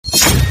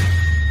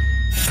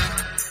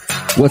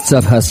What's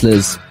up,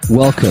 hustlers?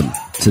 Welcome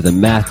to the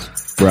Matt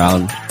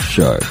Brown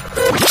Show.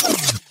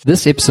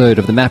 This episode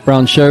of the Matt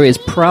Brown Show is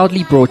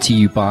proudly brought to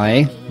you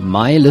by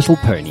My Little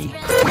Pony.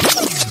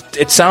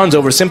 It sounds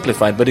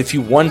oversimplified, but if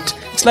you want,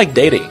 it's like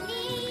dating.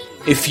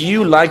 If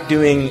you like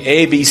doing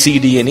A, B, C,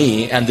 D, and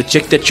E, and the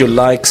chick that you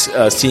like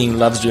seeing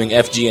loves doing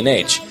F, G, and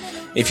H,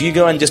 if you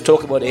go and just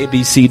talk about A,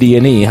 B, C, D,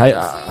 and E, how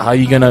are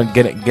you going to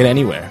get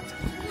anywhere?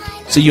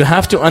 So you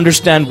have to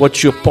understand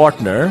what your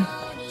partner,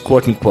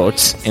 quote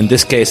unquote, in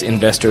this case,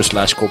 investor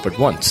 / corporate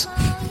wants.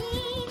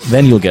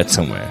 Then you'll get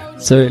somewhere.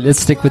 So let's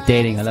stick with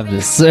dating. I love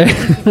this.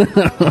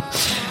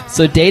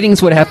 So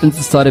dating's what happens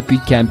to start a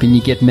boot camp and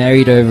you get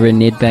married over in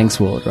Nedbank's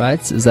world,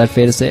 right? Is that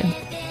fair to say?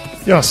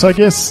 Yeah, so I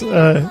guess,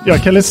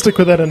 okay, let's stick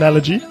with that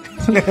analogy.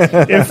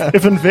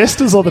 If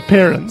investors are the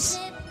parents,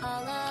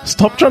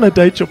 stop trying to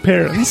date your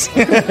parents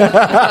and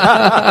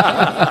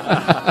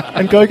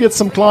go get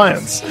some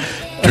clients.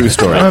 True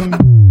story.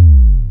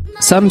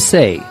 Some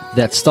say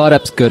that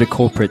startups go to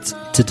corporates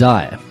to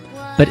die.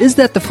 But is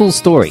that the full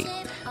story?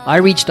 I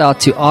reached out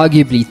to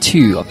arguably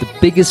two of the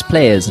biggest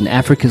players in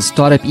Africa's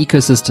startup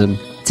ecosystem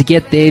to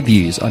get their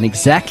views on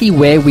exactly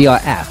where we are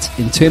at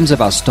in terms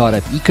of our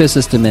startup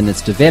ecosystem and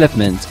its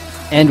development,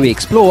 and we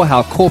explore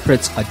how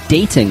corporates are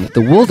dating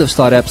the world of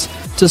startups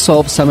to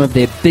solve some of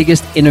their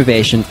biggest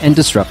innovation and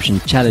disruption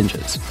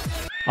challenges.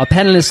 Our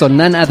panelists are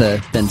none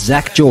other than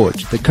Zach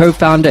George, the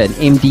co-founder and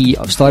MD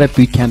of Startup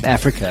Bootcamp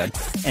Africa,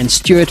 and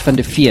Stuart van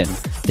der Veen,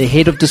 the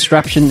head of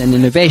disruption and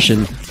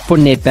innovation for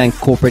Nedbank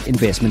Corporate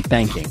Investment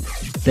Banking.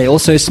 They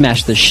also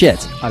smashed the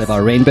shit out of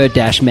our Rainbow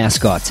Dash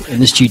mascot in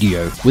the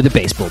studio with a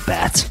baseball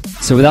bat.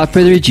 So without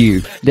further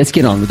ado, let's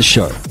get on with the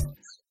show.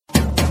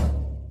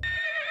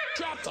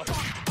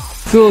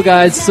 Cool,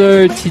 guys.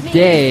 So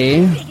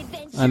today,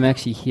 I'm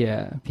actually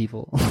here,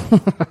 people.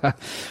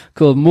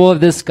 Cool. More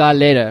of this guy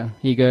later.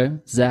 Here you go.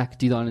 Zach,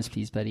 do the honors,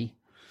 please, buddy.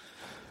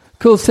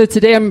 Cool. So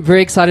today I'm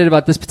very excited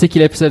about this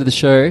particular episode of the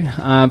show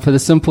for the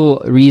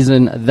simple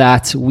reason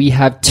that we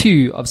have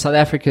two of South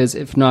Africa's,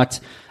 if not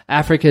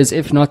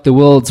the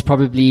world's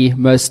probably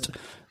most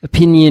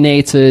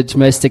opinionated,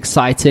 most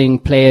exciting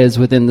players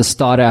within the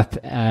startup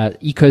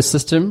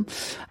ecosystem.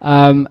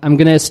 I'm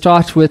going to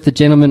start with the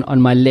gentleman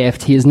on my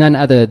left. He is none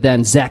other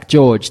than Zach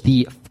George,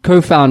 the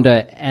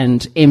co-founder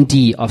and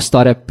MD of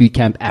Startup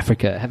Bootcamp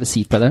Africa. Have a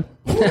seat, brother.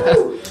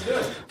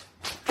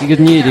 Good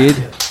news, dude.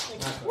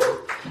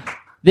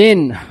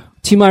 Then,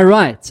 to my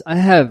right, I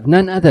have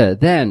none other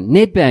than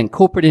Nedbank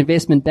Corporate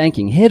Investment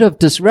Banking, Head of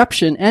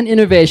Disruption and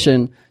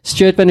Innovation,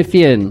 Stuart van der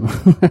Veen.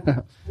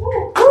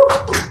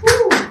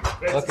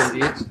 Welcome,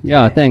 dude.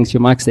 Yeah, thanks.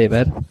 Your mic's there,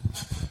 bud.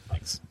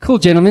 Thanks. Cool,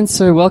 gentlemen.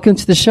 So welcome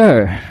to the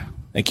show.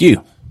 Thank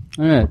you.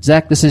 All right,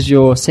 Zach, this is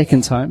your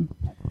second time.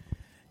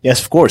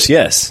 Yes, of course,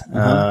 yes.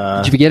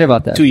 Did you forget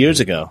about that? 2 years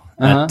ago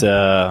at,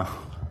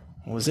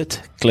 what was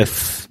it?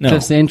 Cliff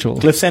Central.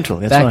 Cliff Central,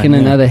 that's Back right, in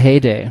another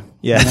heyday.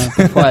 Yeah. You know,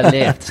 before I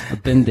left, I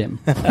binned them.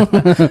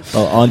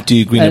 Well, on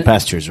to greener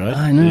pastures, right?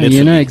 I know, Literally.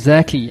 you know,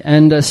 exactly.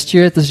 And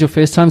Stuart, this is your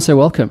first time, so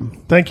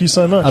welcome. Thank you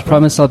so much. I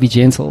promise I'll be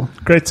gentle.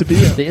 Great to be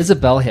here. There is a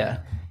bell here.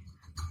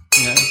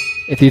 You know,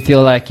 if you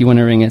feel like you want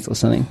to ring it or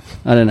something.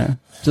 I don't know.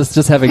 Just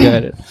have a go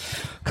at it.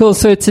 Cool.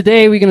 So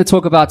today we're going to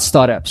talk about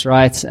startups,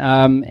 right?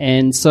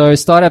 And so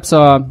startups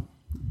are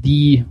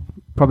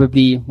one of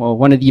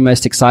the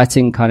most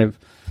exciting kind of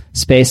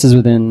spaces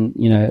within,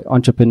 you know,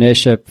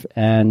 entrepreneurship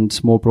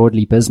and more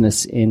broadly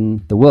business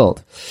in the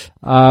world.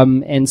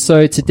 And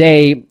so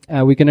today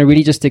we're going to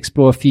really just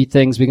explore a few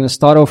things. We're going to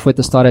start off with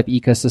the startup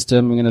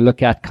ecosystem. We're going to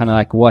look at kind of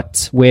like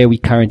where we're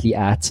currently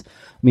at.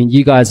 I mean,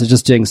 you guys are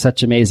just doing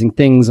such amazing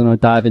things, and I'll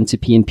dive into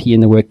P&P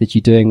and the work that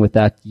you're doing with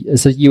that.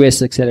 It's a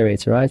US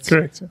accelerator, right?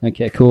 Correct.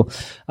 Okay, cool.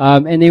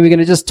 And then we're going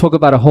to just talk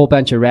about a whole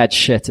bunch of rad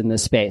shit in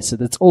this space. So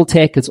it's all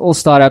tech, it's all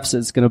startups,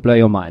 it's going to blow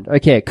your mind.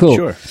 Okay, cool.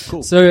 Sure,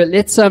 cool. So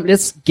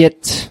let's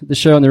get the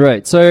show on the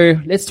road. So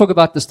let's talk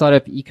about the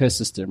startup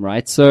ecosystem,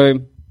 right?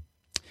 So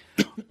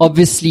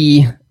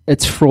obviously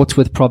it's fraught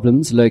with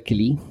problems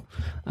locally.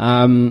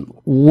 How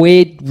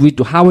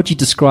would you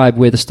describe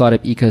where the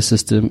startup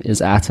ecosystem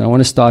is at? And I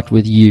want to start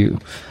with you,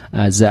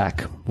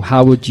 Zach.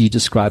 How would you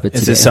describe it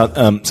today? Is this South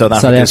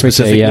Africa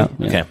specifically? Yeah.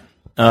 Okay.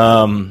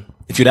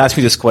 If you'd asked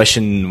me this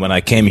question when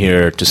I came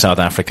here to South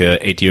Africa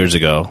 8 years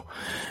ago,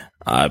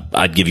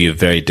 I'd give you a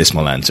very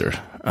dismal answer.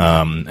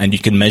 And you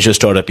can measure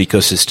startup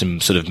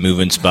ecosystem sort of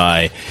movements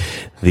by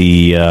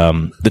the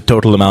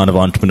total amount of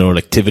entrepreneurial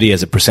activity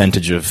as a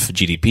percentage of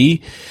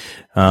GDP.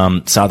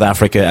 South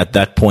Africa at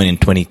that point in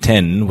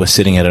 2010 was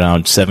sitting at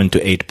around 7 to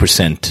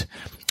 8%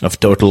 of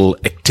total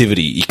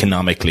activity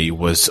economically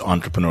was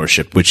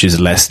entrepreneurship, which is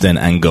less than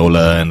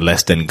Angola and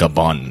less than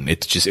Gabon.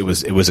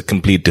 It was a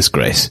complete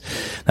disgrace.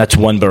 That's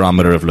one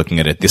barometer of looking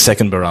at it. The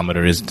second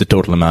barometer is the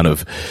total amount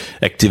of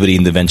activity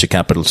in the venture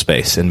capital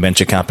space. And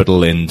venture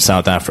capital in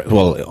South Africa,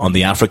 on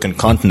the African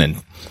continent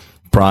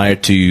prior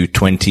to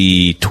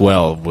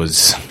 2012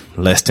 was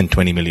less than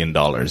 $20 million.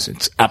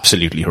 It's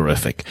absolutely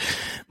horrific.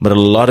 But a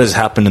lot has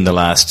happened in the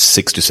last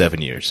 6 to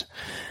 7 years.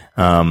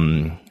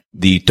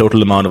 the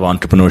total amount of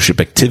entrepreneurship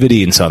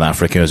activity in South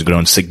Africa has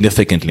grown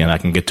significantly, and I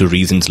can get to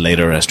reasons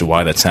later as to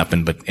why that's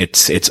happened, but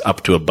it's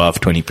up to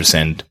above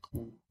 20%.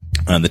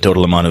 The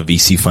total amount of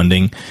VC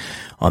funding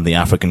on the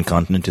African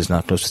continent is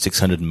now close to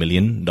 $600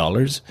 million,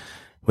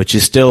 which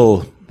is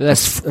still...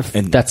 That's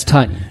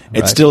tiny.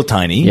 It's still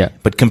tiny, yeah.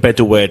 But compared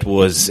to where it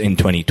was in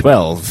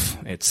 2012,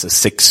 it's a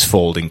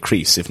 6-fold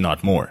increase, if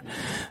not more.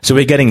 So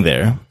we're getting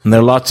there, and there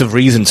are lots of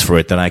reasons for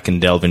it that I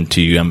can delve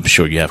into. I'm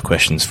sure you have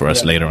questions for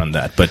us later on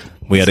that, but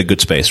we're at a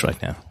good space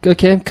right now.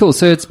 Okay, cool.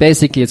 So it's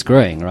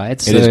growing,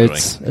 right? So it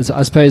is growing.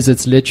 I suppose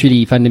it's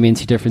literally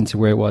fundamentally different to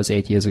where it was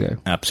 8 years ago.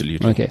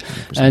 Absolutely. Okay.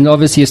 100%. And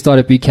obviously a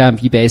Startup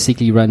Bootcamp, you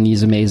basically run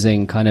these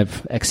amazing kind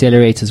of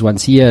accelerators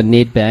once a year.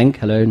 Nedbank,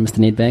 hello, Mr.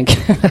 Nedbank.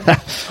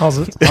 How's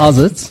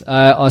it?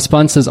 Are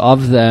sponsors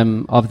of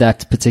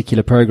that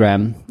particular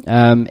program.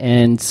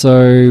 And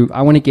so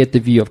I want to get the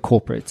view of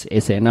corporate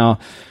SA. Now,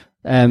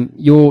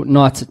 you're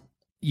not,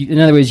 in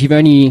other words, you've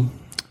only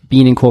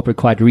been in corporate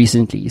quite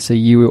recently. So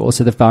you were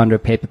also the founder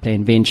of Paper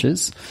Plane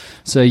Ventures.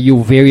 So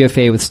you're very au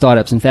fait with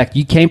startups. In fact,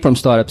 you came from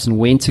startups and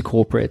went to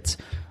corporate.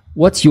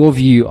 What's your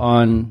view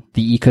on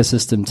the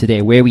ecosystem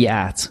today? Where are we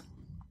at?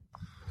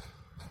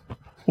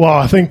 Well,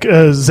 I think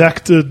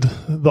Zach did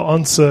the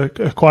answer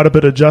quite a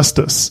bit of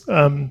justice.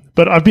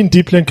 But I've been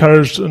deeply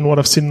encouraged in what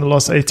I've seen in the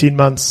last 18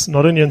 months,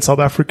 not only in South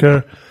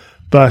Africa,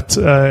 but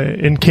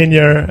in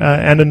Kenya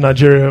and in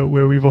Nigeria,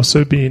 where we've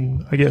also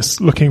been, I guess,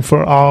 looking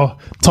for our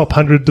top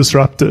 100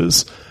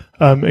 disruptors,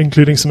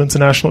 including some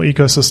international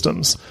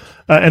ecosystems.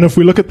 And if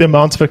we look at the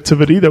amount of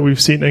activity that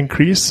we've seen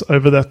increase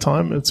over that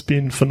time, it's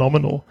been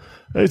phenomenal.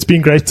 It's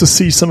been great to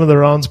see some of the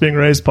rounds being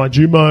raised by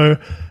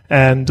Jumo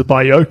and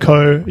by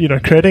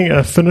Yoko, creating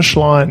a finish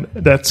line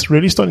that's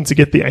really starting to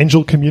get the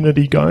angel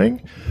community going,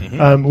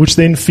 which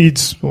then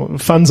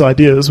funds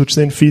ideas, which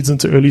then feeds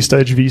into early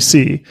stage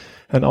VC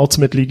and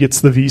ultimately gets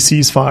the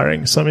VCs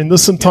firing. So, I mean,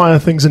 this entire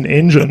thing's an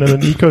engine and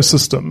an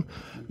ecosystem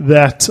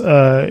that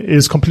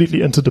is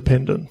completely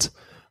interdependent.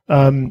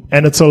 And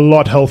it's a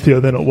lot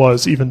healthier than it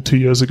was even 2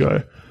 years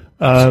ago.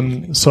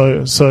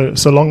 So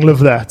long live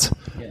that.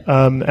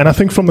 And I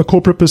think from the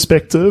corporate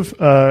perspective,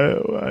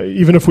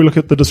 even if we look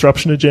at the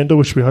disruption agenda,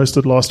 which we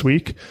hosted last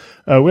week,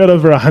 we had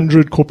over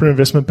 100 corporate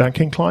investment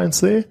banking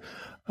clients there.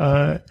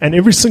 And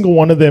every single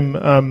one of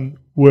them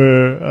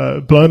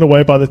were blown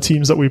away by the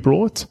teams that we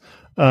brought.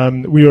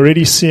 We're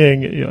already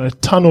seeing a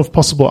ton of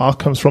possible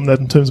outcomes from that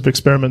in terms of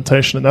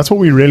experimentation, and that's what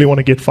we really want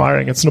to get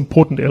firing. It's an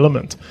important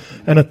element,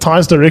 and it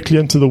ties directly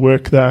into the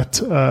work that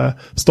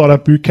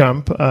Startup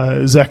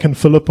Bootcamp, Zach and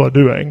Philip are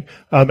doing,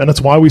 and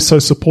it's why we're so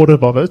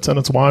supportive of it, and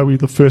it's why we're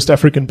the first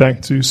African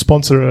bank to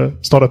sponsor a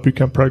Startup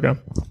Bootcamp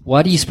program.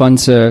 Why do you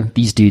sponsor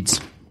these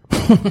dudes?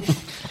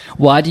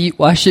 Why do you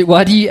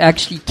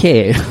actually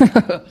care?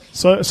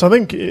 So I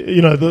think,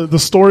 the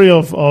story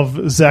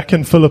of Zach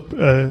and Philip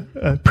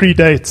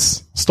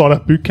predates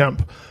Startup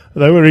Bootcamp.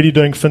 They were already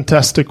doing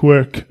fantastic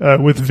work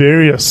with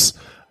various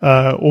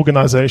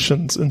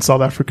organizations in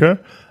South Africa.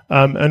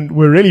 And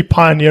we're really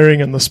pioneering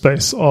in the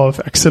space of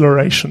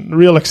acceleration,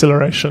 real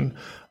acceleration,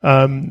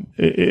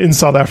 in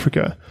South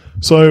Africa.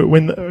 So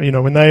when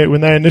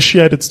they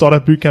initiated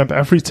Startup Bootcamp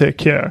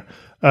Afritech here,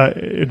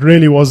 it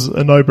really was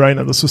a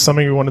no-brainer. This was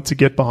something we wanted to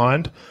get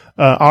behind.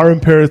 Our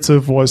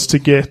imperative was to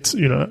get,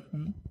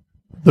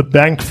 the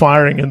bank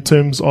firing in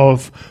terms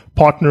of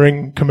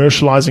partnering,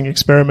 commercializing,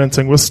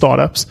 experimenting with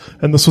startups.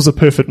 And this was a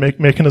perfect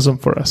mechanism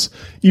for us.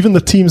 Even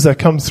the teams that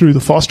come through the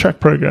fast track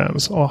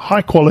programs are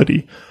high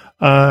quality,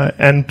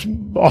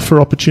 and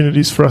offer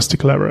opportunities for us to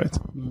collaborate.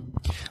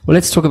 Well,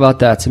 let's talk about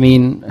that. I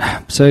mean,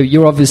 so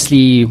you're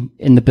obviously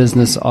in the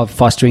business of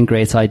fostering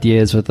great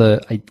ideas with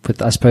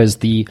I suppose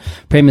the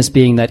premise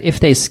being that if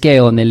they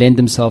scale and they lend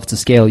themselves to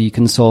scale, you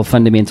can solve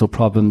fundamental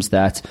problems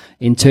that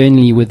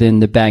internally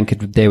within the bank,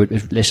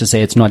 let's just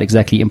say it's not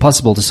exactly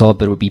impossible to solve,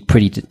 but it would be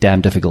pretty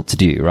damn difficult to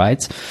do,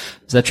 right?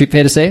 Is that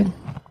fair to say?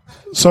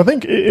 So I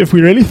think if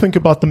we really think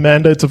about the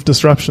mandate of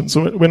disruption,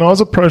 so when I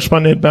was approached by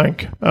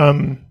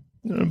Nedbank,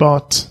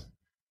 about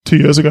 2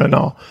 years ago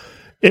now,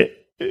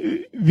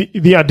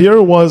 the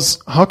idea was,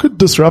 how could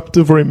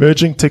disruptive or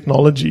emerging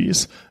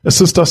technologies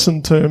assist us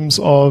in terms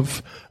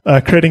of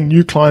creating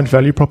new client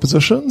value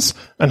propositions,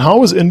 and how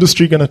was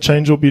industry going to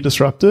change or be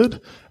disrupted,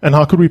 and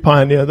how could we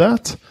pioneer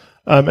that,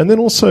 and then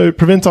also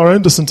prevent our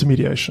own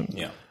disintermediation.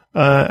 Yeah.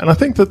 And I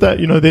think that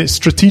there's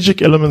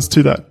strategic elements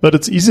to that, but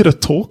it's easy to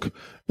talk.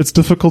 It's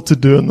difficult to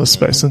do in this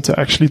space and to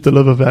actually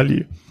deliver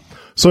value.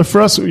 So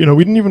for us, we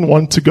didn't even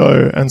want to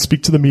go and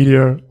speak to the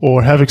media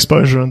or have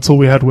exposure until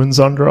we had wins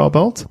under our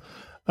belt.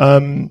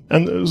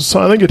 And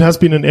so I think it has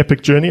been an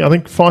epic journey. I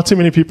think far too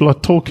many people are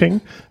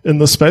talking in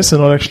this space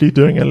and not actually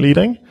doing and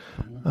leading.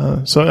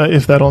 So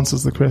if that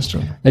answers the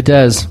question. It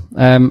does.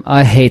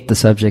 I hate the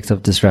subject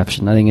of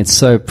disruption. I think it's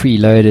so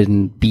preloaded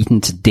and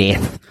beaten to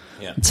death.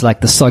 Yeah. It's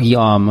like the soggy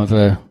arm of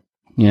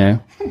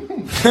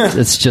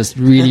it's just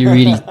really,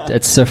 really,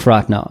 it's stiff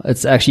right now.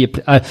 It's actually,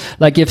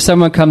 like if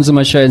someone comes on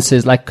my show and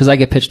says, like, cause I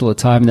get pitched all the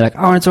time, and they're like,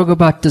 I want to talk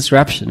about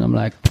disruption. I'm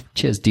like,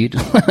 cheers, dude.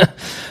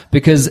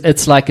 Because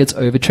it's like it's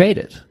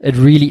overtraded. It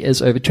really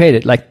is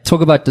overtraded. Like,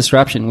 talk about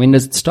disruption. When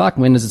does it start?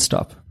 When does it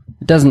stop?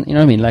 It doesn't, you know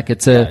what I mean? Like,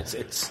 it's a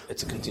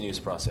continuous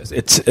process.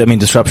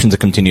 Disruption's a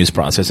continuous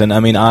process. And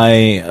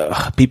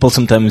people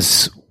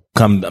sometimes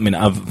come,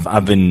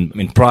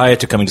 prior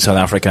to coming to South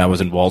Africa, I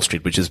was in Wall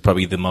Street, which is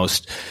probably the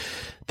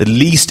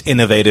least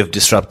innovative,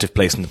 disruptive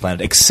place on the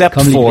planet, except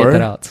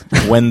for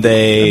when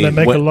they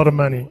make a lot of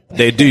money.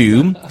 They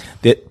do.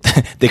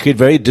 They create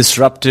very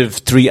disruptive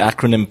 3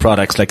 acronym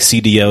products like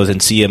CDOs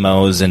and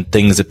CMOs and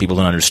things that people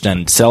don't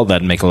understand, sell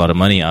that and make a lot of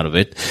money out of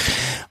it.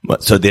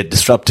 So they're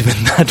disruptive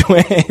in that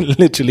way,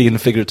 literally and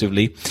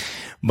figuratively.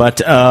 But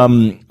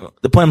the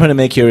point I'm trying to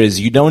make here is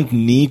you don't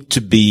need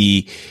to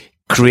be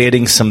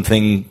creating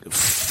something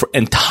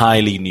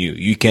entirely new.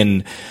 You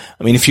can,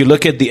 if you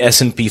look at the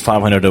S&P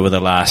 500 over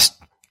the last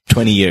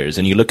 20 years,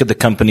 and you look at the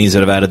companies that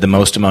have added the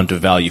most amount of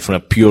value from a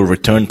pure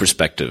return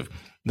perspective,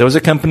 those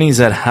are companies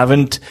that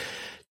haven't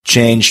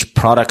changed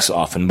products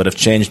often, but have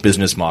changed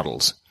business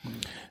models.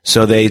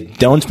 So they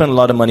don't spend a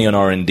lot of money on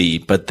R&D,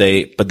 but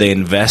they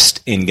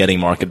invest in getting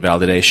market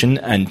validation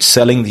and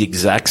selling the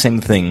exact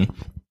same thing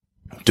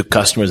to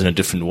customers in a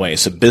different way.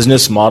 So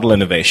business model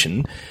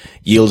innovation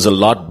yields a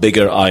lot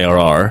bigger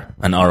IRR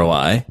and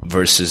ROI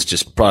versus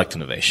just product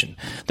innovation.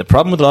 The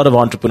problem with a lot of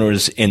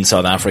entrepreneurs in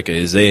South Africa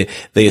is they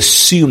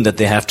assume that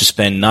they have to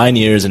spend 9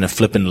 years in a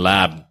flippin'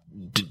 lab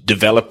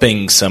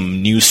developing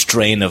some new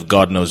strain of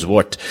God knows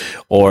what,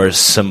 or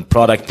some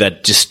product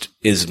that just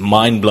is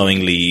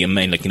mind-blowingly,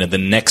 the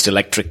next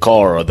electric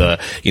car, or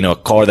a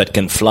car that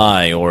can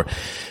fly, or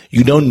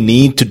you don't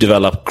need to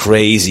develop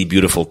crazy,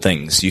 beautiful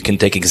things. You can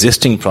take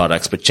existing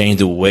products, but change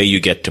the way you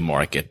get to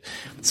market.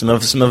 Some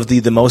of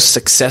the most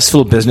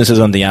successful businesses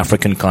on the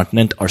African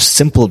continent are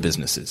simple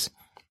businesses.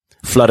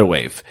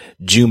 Flutterwave,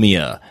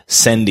 Jumia,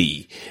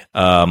 Sendy,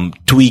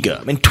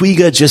 Twiga.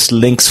 Twiga just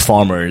links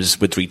farmers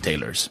with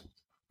retailers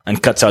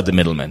and cuts out the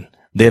middlemen.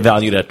 They're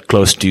valued at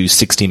close to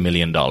 $60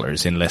 million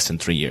in less than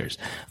 3 years.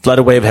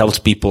 Flutterwave helps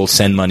people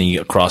send money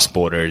across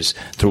borders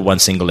through one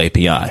single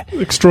API.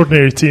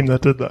 Extraordinary team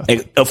that did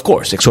that. Of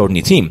course,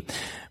 extraordinary team.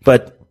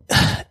 But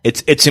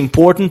it's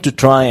important to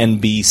try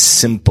and be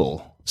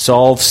simple.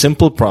 Solve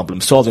simple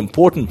problems, solve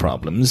important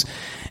problems.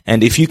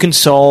 And if you can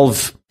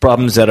solve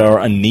problems that are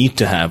a need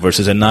to have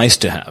versus a nice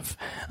to have.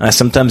 And I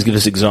sometimes give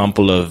this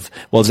example of,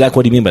 well, Zach,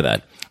 what do you mean by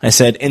that? I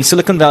said, in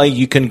Silicon Valley,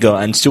 you can go,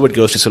 and Stuart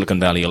goes to Silicon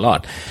Valley a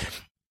lot.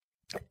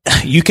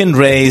 You can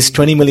raise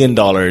 $20 million,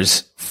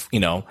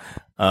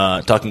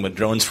 talking about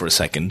drones for a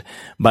second,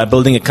 by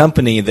building a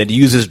company that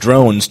uses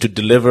drones to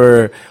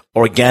deliver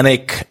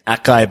organic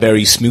acai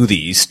berry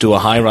smoothies to a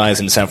high-rise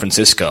in San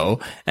Francisco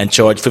and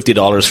charge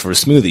 $50 for a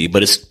smoothie,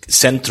 but it's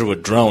sent through a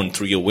drone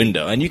through your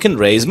window, and you can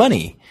raise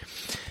money.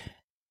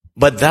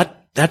 But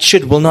that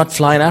shit will not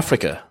fly in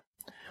Africa.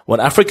 What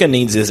Africa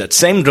needs is that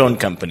same drone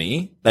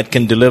company that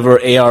can deliver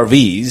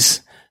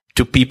ARVs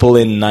to people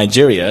in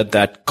Nigeria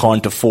that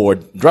can't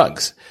afford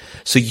drugs.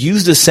 So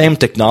use the same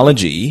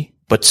technology,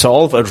 but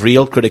solve a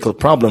real critical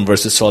problem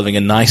versus solving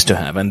a nice to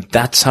have. And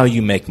that's how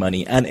you make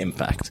money and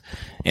impact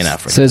in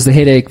Africa. So it's the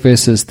headache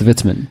versus the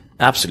vitamin.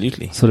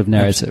 Absolutely. Sort of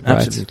narrative,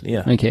 right? Absolutely,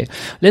 yeah. Okay.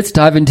 Let's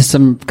dive into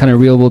some kind of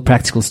real world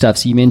practical stuff.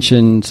 So you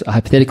mentioned a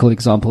hypothetical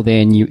example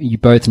there, and you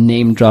both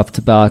name dropped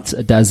about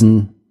a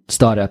dozen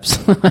startups.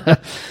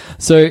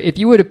 So if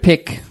you were to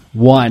pick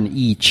one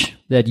each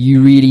that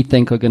you really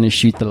think are going to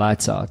shoot the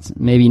lights out,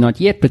 maybe not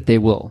yet, but they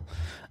will.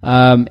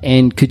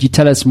 And could you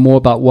tell us more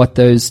about what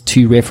those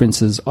two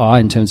references are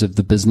in terms of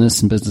the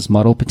business and business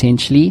model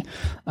potentially,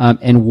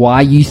 and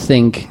why you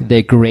think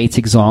they're great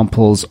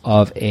examples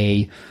of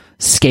a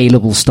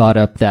scalable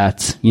startup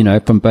that,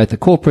 from both the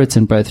corporate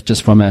and both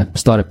just from a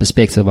startup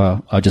perspective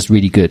are just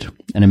really good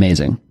and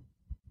amazing?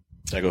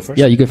 Should I go first?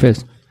 Yeah, you go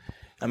first.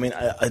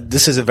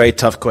 This is a very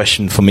tough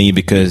question for me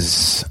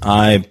because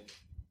I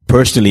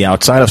personally,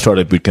 outside of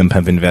Startup Bootcamp,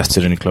 have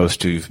invested in close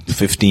to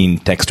 15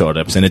 tech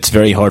startups, and it's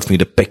very hard for me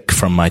to pick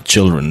from my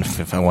children,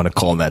 if I want to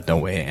call that that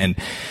way. And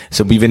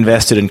so we've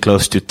invested in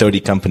close to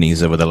 30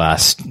 companies over the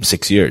last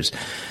 6 years.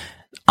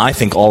 I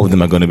think all of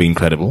them are going to be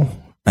incredible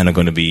and are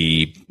going to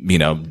be,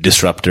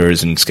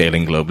 disruptors and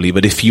scaling globally.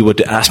 But if you were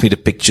to ask me to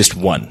pick just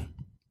one,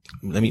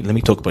 let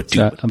me talk about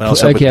two.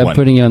 I'm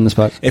putting you on the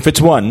spot. If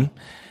it's one,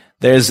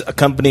 there's a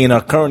company in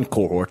our current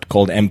cohort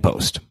called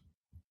mPost.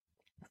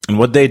 And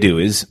what they do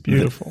is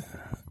beautiful.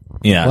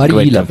 Yeah, why do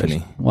great you love company.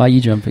 It? Why are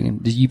you jumping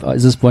in?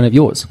 Is this one of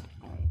yours?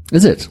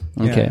 Is it?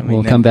 Okay,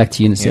 we'll come back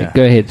to you in a sec. Yeah.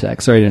 Go ahead,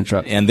 Zach. Sorry to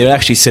interrupt. And they're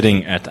actually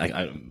sitting at,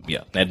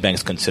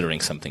 NetBank's considering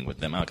something with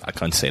them. I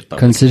can't say it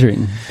publicly. Considering.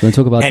 Do you want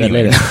to talk about that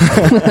later?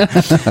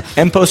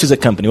 mPost is a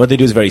company. What they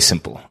do is very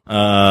simple.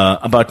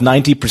 About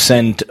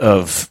 90%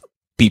 of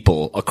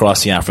people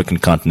across the African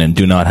continent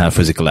do not have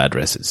physical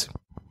addresses.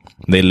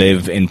 They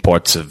live in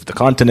parts of the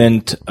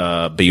continent,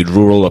 be it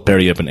rural or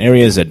peri-urban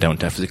areas that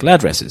don't have physical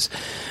addresses.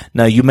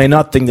 Now, you may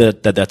not think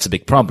that that's a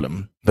big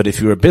problem, but if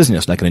you're a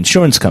business like an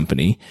insurance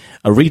company,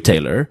 a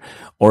retailer,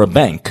 or a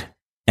bank,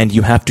 and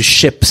you have to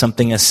ship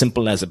something as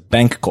simple as a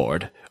bank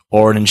card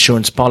or an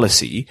insurance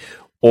policy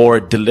or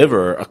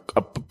deliver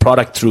a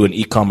product through an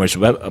e-commerce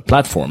web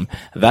platform,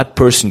 that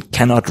person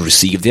cannot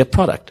receive their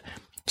product.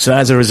 So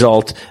as a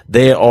result,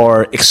 they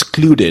are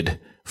excluded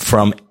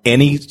from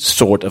any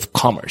sort of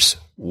commerce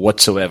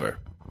whatsoever.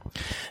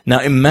 Now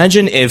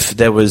imagine if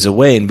there was a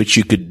way in which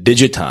you could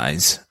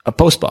digitize a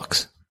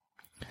postbox.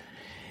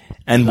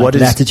 And like what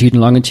is latitude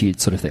and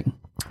longitude sort of thing?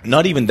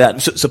 Not even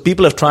that. So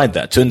people have tried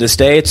that. So in the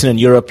States and in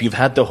Europe, you've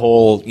had the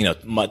whole,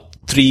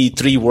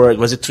 three words.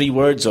 Was it 3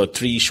 words or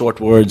 3 short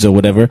words or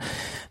whatever?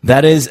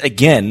 That is,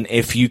 again,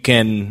 if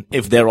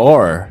there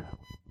are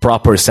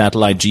proper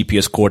satellite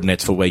GPS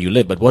coordinates for where you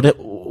live. But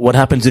what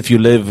happens if you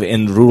live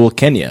in rural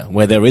Kenya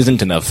where there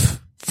isn't enough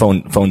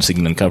phone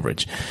signal and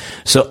coverage?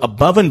 So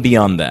above and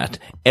beyond that,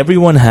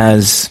 everyone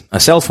has a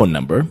cell phone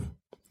number.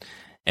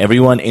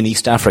 Everyone in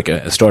East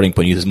Africa, a starting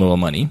point, uses mobile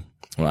money,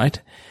 right?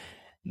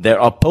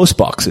 There are post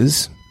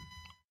boxes.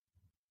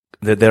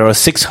 There are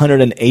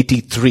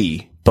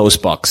 683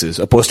 post boxes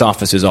or post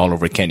offices all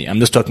over Kenya. I'm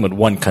just talking about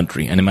one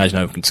country, and imagine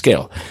how it can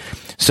scale.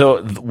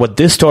 So what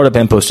this startup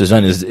mPost has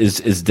done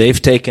is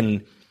they've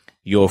taken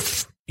your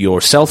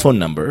cell phone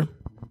number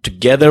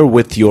together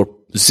with your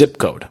zip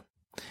code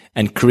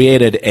and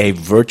created a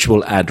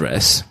virtual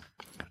address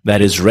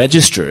that is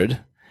registered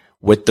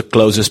with the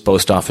closest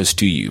post office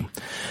to you.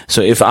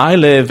 So if I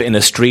live in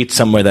a street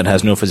somewhere that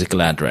has no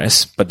physical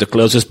address, but the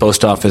closest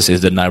post office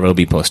is the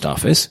Nairobi post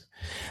office,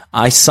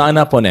 I sign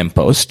up on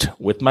mPost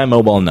with my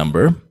mobile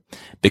number.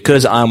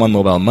 Because I'm on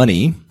mobile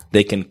money,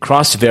 they can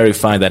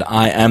cross-verify that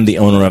I am the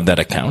owner of that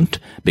account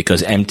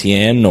because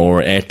MTN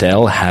or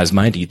Airtel has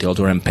my details,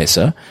 or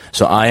M-Pesa.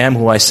 So I am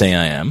who I say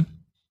I am.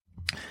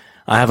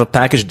 I have a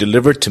package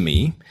delivered to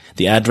me.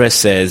 The address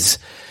says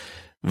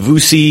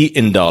Vusi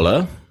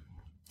Indala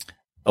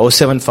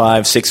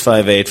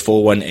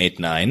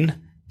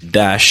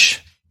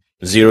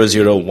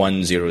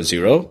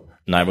 075-658-4189-00100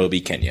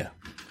 Nairobi, Kenya.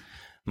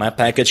 My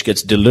package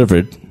gets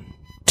delivered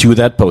to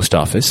that post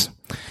office.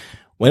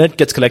 When it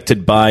gets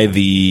collected by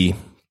the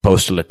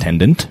postal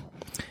attendant,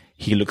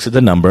 he looks at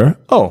the number.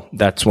 Oh,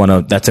 that's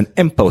an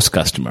mPost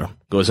customer.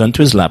 Goes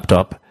onto his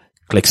laptop,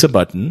 clicks a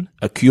button,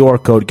 a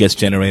QR code gets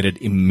generated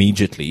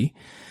immediately.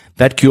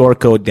 That QR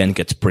code then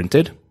gets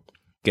printed,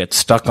 gets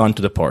stuck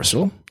onto the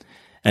parcel.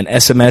 An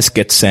SMS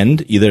gets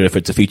sent, either if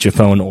it's a feature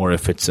phone or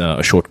if it's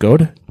a short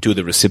code, to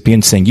the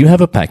recipient saying, you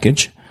have a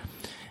package,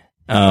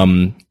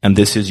 and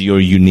this is your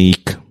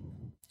unique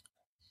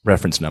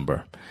reference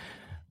number.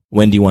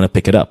 When do you want to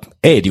pick it up?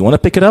 A, do you want to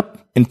pick it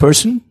up in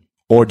person,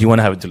 or do you want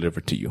to have it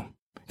delivered to you?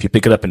 If you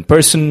pick it up in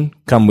person,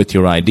 come with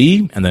your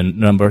ID, and then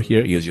number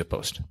here, here's your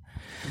post.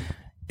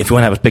 If you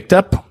want to have it picked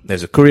up,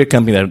 there's a courier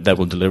company that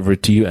will deliver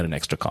it to you at an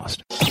extra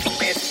cost.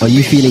 Are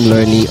you feeling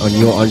lonely on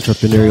your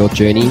entrepreneurial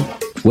journey?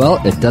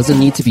 Well, it doesn't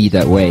need to be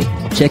that way.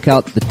 Check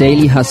out the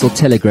Daily Hustle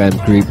Telegram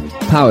group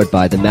powered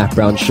by The Matt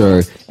Brown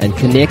Show and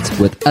connect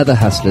with other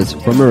hustlers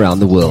from around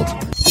the world.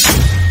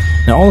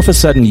 Now, all of a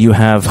sudden, you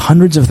have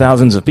hundreds of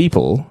thousands of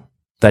people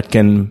that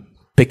can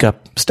pick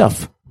up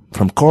stuff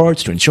from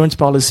cards to insurance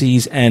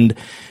policies, and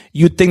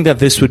you'd think that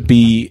this would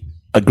be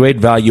a great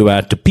value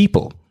add to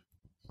people.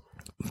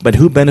 But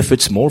who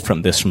benefits more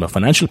from this from a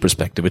financial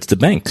perspective? It's the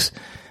banks,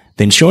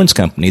 the insurance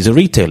companies, the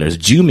retailers,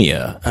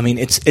 Jumia. I mean,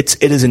 it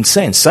is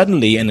insane.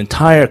 Suddenly, an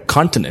entire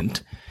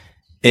continent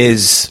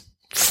is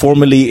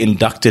formally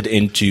inducted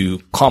into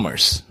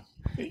commerce.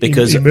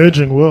 Because in the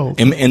emerging world.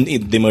 In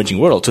the emerging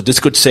world. So this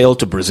could sail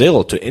to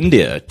Brazil, to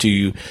India,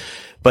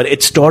 but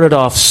it started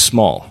off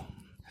small.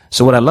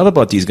 So what I love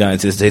about these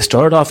guys is they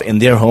started off in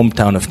their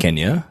hometown of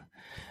Kenya,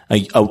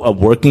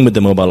 working with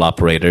the mobile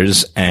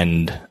operators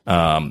and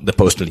the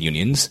postal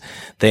unions.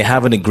 They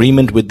have an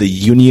agreement with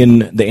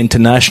the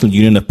International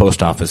Union of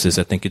Post Offices.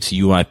 I think it's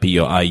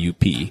UIP or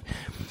IUP.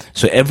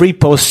 So every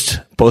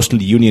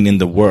postal union in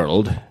the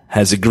world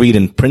has agreed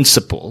in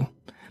principle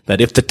that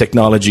if the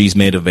technology is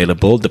made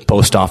available, the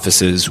post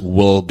offices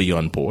will be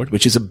on board,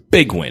 which is a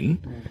big win.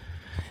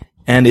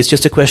 And it's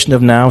just a question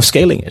of now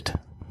scaling it.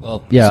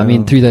 Well, yeah, so, I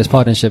mean, through those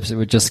partnerships, it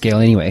would just scale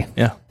anyway.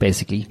 Yeah.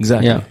 Basically.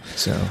 Exactly. Yeah.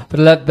 So,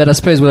 but I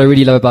suppose what I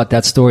really love about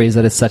that story is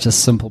that it's such a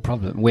simple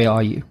problem. Where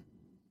are you?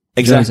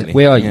 Exactly.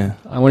 Where are you? Yeah.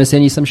 I want to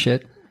send you some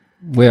shit.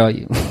 Where are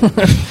you?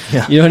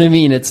 Yeah. You know what I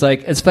mean? It's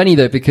like, it's funny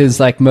though, because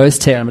like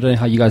most I don't know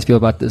how you guys feel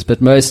about this,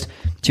 but most,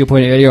 to your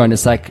point earlier on,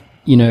 it's like,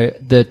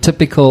 the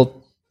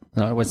typical,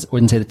 no, I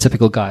wouldn't say the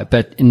typical guy,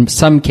 but in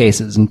some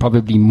cases, and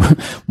probably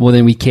more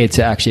than we care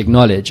to actually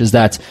acknowledge, is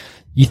that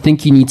you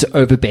think you need to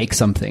overbake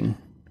something.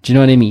 Do you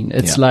know what I mean?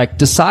 It's like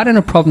decide on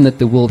a problem that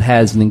the world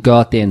has and then go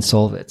out there and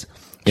solve it.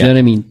 Do you know what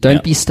I mean?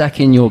 Don't be stuck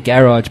in your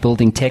garage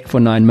building tech for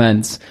 9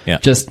 months. Yeah.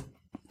 Just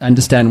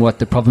understand what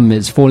the problem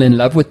is, fall in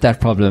love with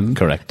that problem.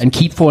 Correct. And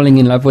keep falling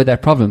in love with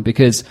that problem,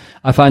 because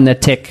I find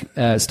that tech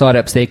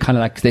startups, they kind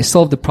of like, they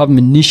solve the problem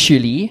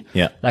initially,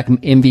 like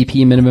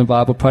MVP, minimum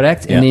viable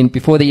product. And then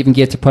before they even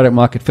get to product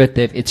market fit,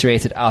 they've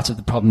iterated out of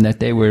the problem that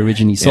they were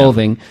originally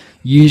solving,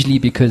 usually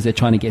because they're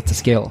trying to get to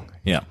scale.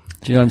 Yeah.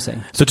 Do you know what I'm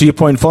saying? So to your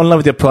point, fall in love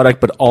with your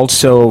product, but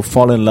also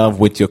fall in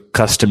love with your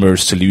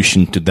customer's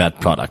solution to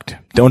that product.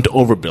 Don't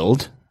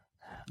overbuild.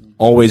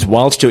 always,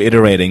 whilst you're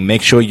iterating,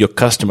 make sure your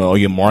customer or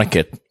your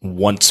market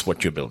wants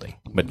what you're building.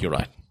 But you're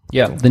right.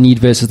 Yeah, the need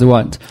versus the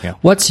want. Yeah.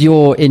 What's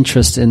your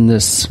interest in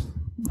this?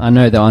 I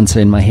know the answer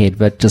in my head,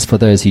 but just for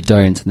those who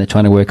don't and they're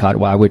trying to work out,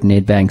 why would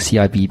Nedbank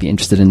CIB be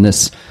interested in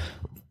this?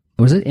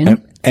 Was it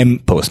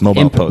M-Post,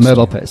 Mobile Post.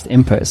 Mobile Post,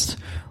 M-Post.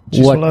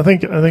 Well, I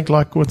think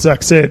like what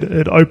Zach said,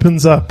 it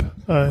opens up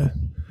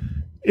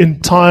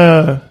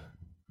entire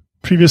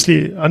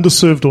previously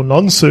underserved or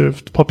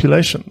non-served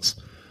populations,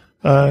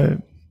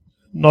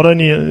 not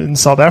only in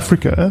South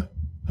Africa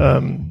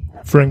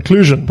for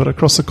inclusion, but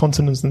across the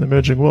continents and the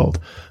emerging world.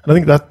 And I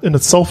think that in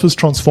itself is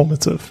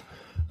transformative.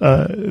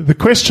 The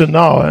question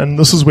now, and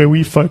this is where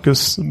we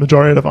focus the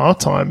majority of our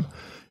time,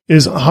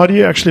 is how do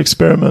you actually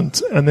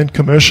experiment and then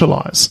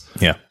commercialize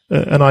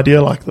an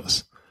idea like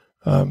this?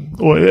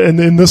 Or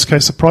in this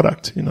case, a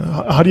product.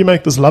 How do you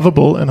make this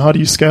lovable, and how do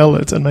you scale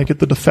it and make it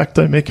the de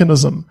facto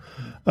mechanism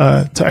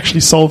to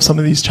actually solve some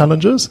of these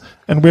challenges?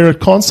 And where it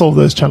can't solve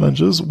those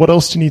challenges, what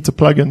else do you need to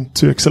plug in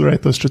to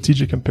accelerate those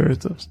strategic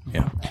imperatives?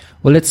 Yeah.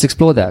 Well, let's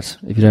explore that,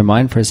 if you don't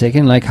mind, for a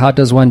second. Like, how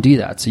does one do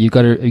that? So you've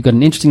got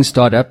an interesting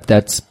startup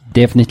that's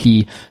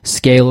definitely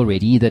scale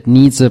ready, that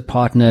needs a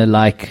partner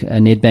like a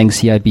Nedbank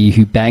CIB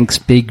who banks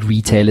big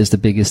retailers, the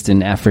biggest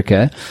in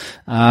Africa.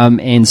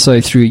 And so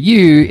through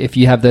you, if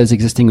you have those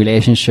existing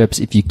relationships,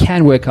 if you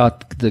can work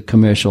out the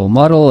commercial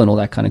model and all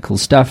that kind of cool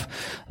stuff,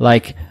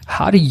 like,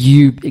 how do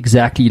you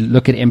exactly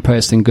look at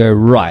M-Post and go,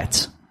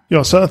 right?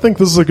 Yeah, so I think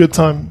this is a good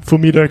time for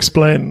me to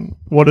explain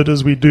what it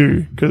is we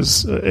do,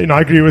 because I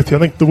agree with you.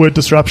 I think the word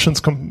disruption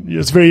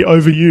is very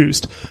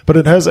overused, but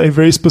it has a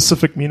very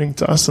specific meaning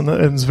to us, and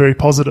it's very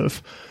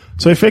positive.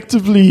 So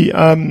effectively,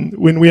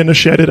 when we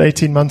initiated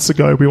 18 months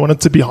ago, we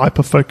wanted to be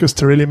hyper-focused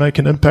to really make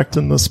an impact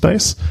in this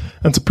space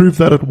and to prove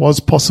that it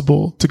was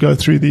possible to go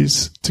through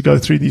these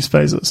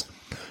phases.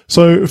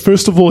 So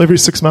first of all, every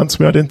 6 months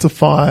we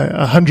identify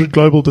 100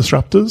 global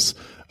disruptors.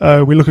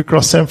 We look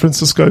across San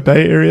Francisco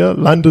Bay Area,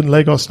 London,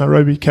 Lagos,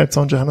 Nairobi, Cape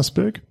Town,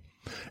 Johannesburg.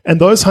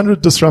 And those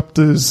 100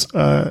 disruptors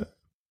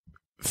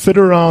fit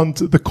around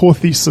the core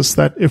thesis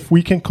that if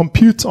we can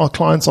compute our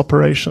clients'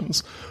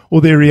 operations,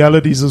 or their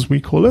realities as we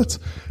call it,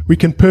 we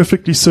can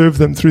perfectly serve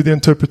them through the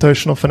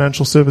interpretation of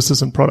financial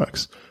services and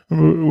products.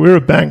 We're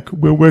a bank.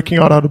 We're working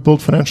out how to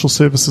build financial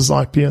services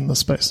IP in this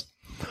space.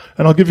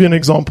 And I'll give you an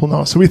example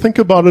now. So we think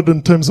about it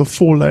in terms of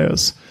 4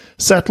 layers: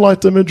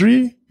 satellite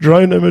imagery,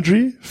 drone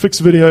imagery,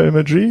 fixed video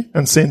imagery,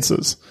 and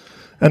sensors.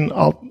 And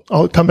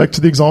I'll come back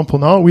to the example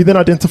now. We then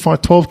identify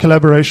 12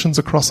 collaborations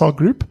across our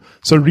group.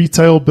 So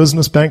retail,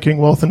 business banking,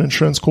 wealth and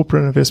insurance,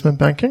 corporate and investment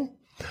banking.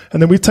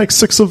 And then we take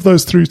 6 of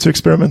those through to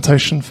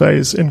experimentation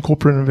phase in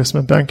corporate and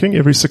investment banking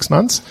every 6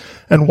 months,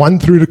 and 1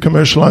 through to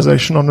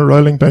commercialization on a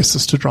rolling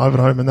basis to drive it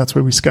home. And that's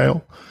where we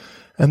scale.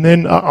 And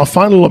then our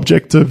final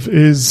objective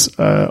is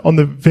on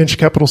the venture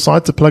capital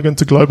side to plug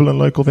into global and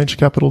local venture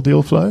capital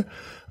deal flow.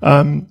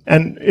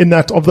 And in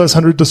that, of those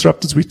 100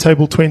 disruptors, we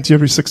table 20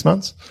 every 6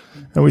 months.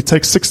 And we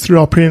take 6 through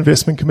our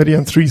pre-investment committee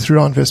and 3 through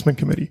our investment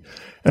committee.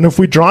 And if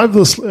we drive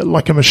this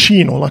like a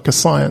machine or like a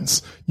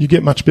science, you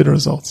get much better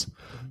results.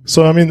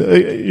 So, I mean,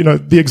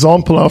 the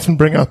example I often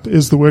bring up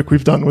is the work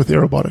we've done with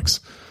Aerobotics.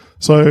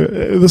 So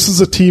this is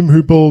a team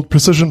who build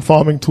precision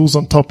farming tools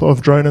on top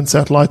of drone and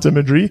satellite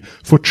imagery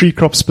for tree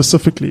crops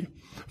specifically.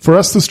 For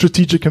us, the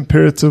strategic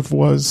imperative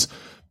was,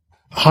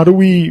 how do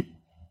we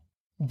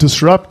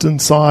disrupt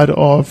inside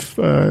of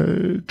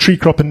tree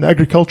crop and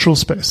agricultural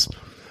space?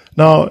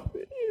 Now,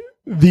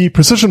 the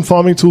precision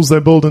farming tools they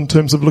build in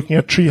terms of looking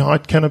at tree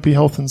height, canopy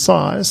health and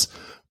size,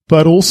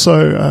 but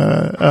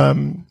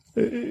also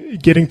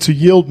getting to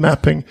yield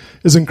mapping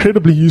is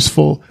incredibly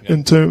useful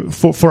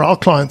for our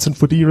clients and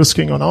for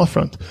de-risking on our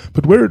front.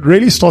 But where it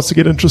really starts to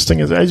get interesting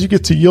is as you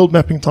get to yield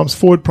mapping times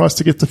forward price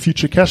to get to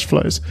future cash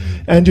flows,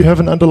 and you have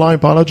an underlying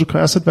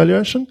biological asset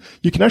valuation,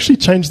 you can actually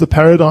change the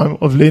paradigm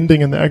of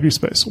lending in the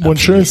agri-space, or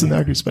insurance in the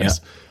agri-space.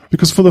 Yeah.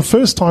 Because for the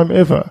first time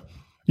ever,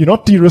 you're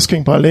not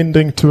de-risking by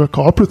lending to a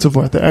cooperative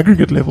or at the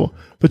aggregate level,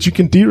 but you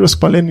can de-risk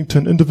by lending to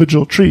an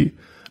individual tree.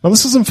 Now,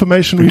 this is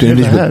information we've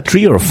never had. A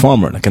tree or a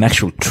farmer, like an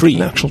actual tree?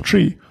 An actual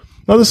tree.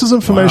 Now, this is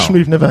information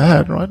we've never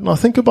had, right? Now,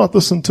 think about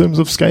this in terms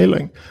of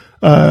scaling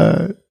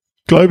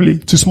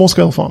globally to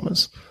small-scale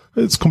farmers.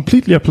 It's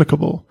completely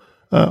applicable.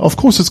 Of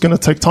course, it's going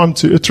to take time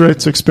to iterate,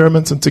 to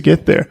experiment, and to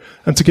get there,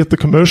 and to get the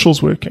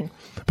commercials working.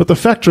 But the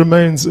fact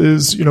remains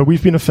is,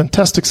 we've been a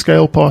fantastic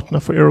scale partner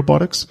for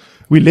Aerobotics.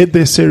 We led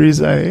their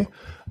Series A.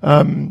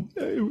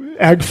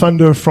 Ag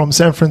Funder from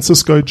San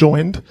Francisco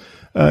joined.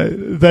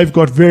 They've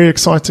got very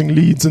exciting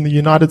leads in the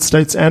United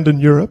States and in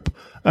Europe.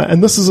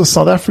 And this is a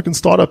South African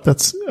startup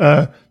that's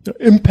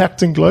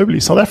impacting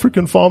globally. South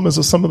African farmers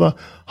are some of the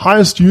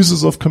highest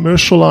users of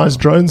commercialized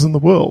drones in the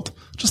world.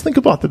 Just think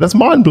about that. That's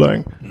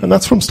mind-blowing. And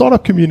that's from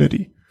startup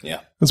community.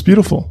 Yeah. It's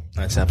beautiful.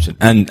 That's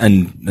absolutely.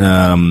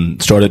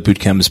 And Startup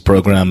Bootcamp's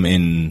program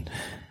in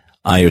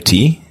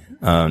IoT,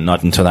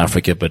 not in South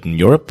Africa, but in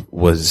Europe,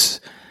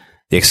 was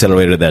the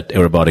accelerator that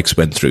Aerobotics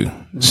went through.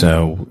 Mm-hmm.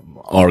 So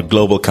our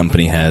global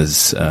company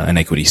has an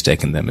equity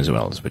stake in them as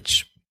well,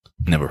 which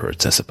never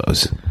hurts, I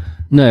suppose.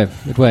 No,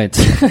 it won't.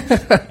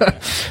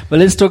 But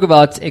let's talk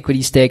about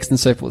equity stakes and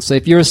so forth. So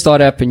if you're a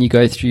startup and you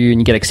go through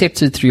and you get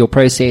accepted through your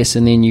process,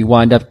 and then you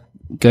wind up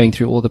going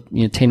through all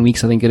the 10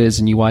 weeks, I think it is,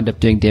 and you wind up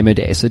doing demo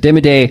day. So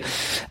demo day,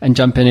 and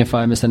jump in if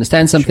I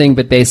misunderstand something,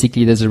 but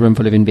basically there's a room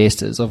full of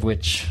investors, of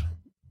which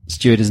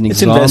Stuart is an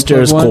example. It's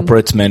investors,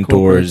 corporates,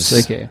 mentors.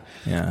 Okay.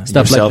 Yeah.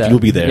 Stuff Yourself, like that. you'll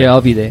be there. Yeah,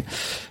 I'll be there.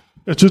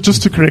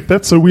 Just to correct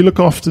that, so we look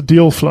after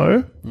deal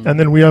flow, and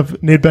then we have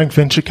Nedbank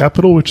Venture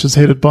Capital, which is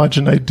headed by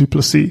Junaid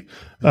Duplessis,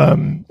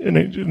 an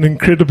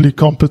incredibly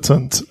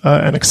competent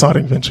and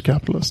exciting venture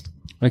capitalist.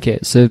 Okay,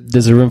 so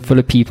there's a room full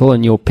of people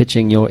and you're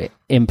pitching your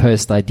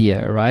M-Post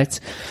idea, right?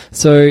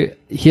 So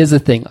here's the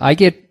thing. I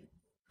get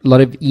a lot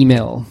of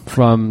email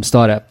from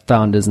startup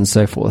founders and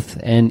so forth,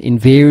 and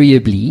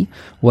invariably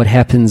what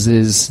happens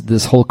is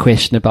this whole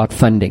question about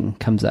funding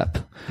comes up.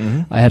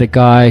 I had a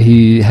guy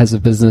who has a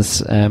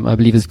business, I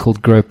believe it's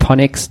called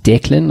Growponics,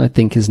 Declan, I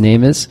think his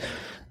name is.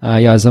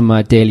 He's on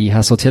my Daily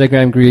Hustle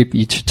Telegram group.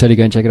 You should totally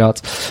go and check it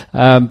out.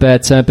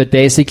 But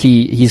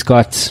basically he's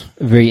got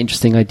a very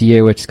interesting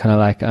idea, which is kind of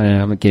like, I don't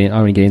know, I want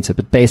to get into it,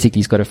 but basically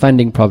he's got a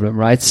funding problem,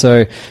 right?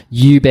 So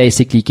you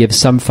basically give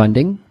some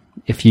funding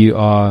if you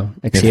are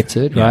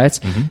accepted, right?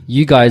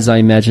 You guys, I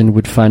imagine,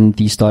 would fund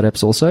these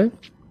startups also?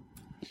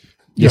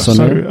 Yes or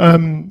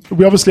no?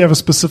 We obviously have a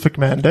specific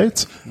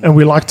mandate, and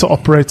we like to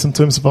operate in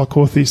terms of our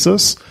core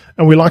thesis,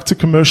 and we like to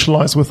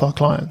commercialize with our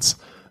clients.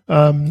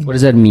 What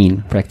does that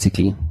mean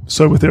practically?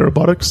 So with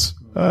Aerobotics,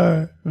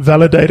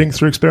 validating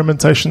through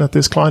experimentation that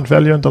there's client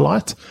value and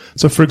delight.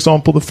 So for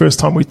example, the first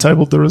time we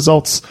tabled the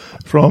results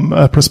from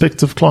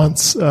prospective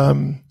clients'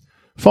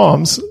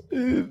 farms,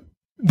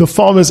 the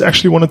farmers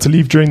actually wanted to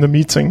leave during the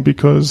meeting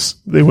because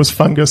there was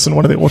fungus in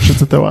one of their orchards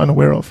that they were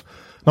unaware of.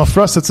 Now,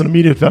 for us, it's an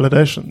immediate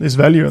validation. There's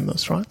value in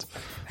this, right?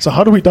 So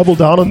how do we double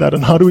down on that,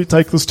 and how do we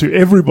take this to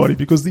everybody?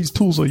 Because these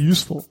tools are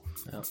useful.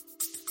 Yeah.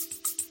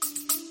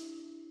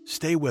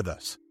 Stay with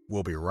us.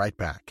 We'll be right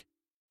back.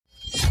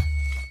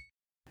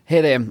 Hey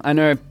there, I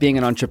know being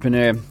an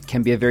entrepreneur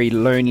can be a very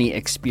lonely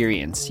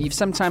experience. You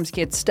sometimes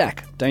get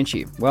stuck, don't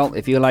you? Well,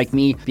 if you're like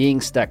me,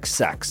 being stuck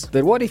sucks.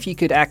 But what if you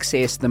could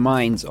access the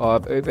minds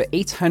of over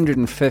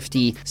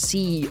 850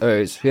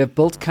 CEOs who have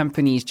built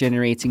companies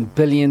generating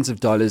billions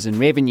of dollars in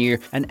revenue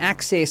and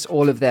access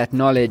all of that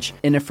knowledge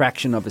in a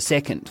fraction of a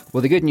second?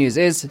 Well, the good news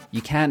is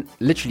you can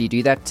literally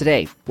do that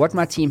today. What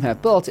my team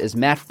have built is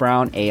Matt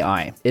Brown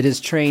AI. It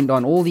is trained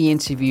on all the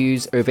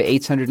interviews, over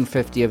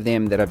 850 of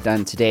them that I've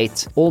done to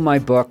date, all my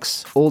books,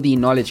 all the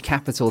knowledge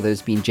capital that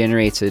has been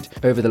generated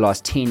over the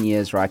last 10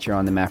 years right here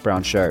on the Matt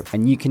Brown Show.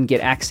 And you can get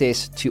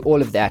access to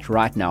all of that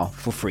right now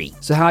for free.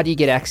 So how do you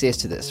get access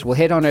to this? Well,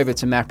 head on over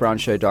to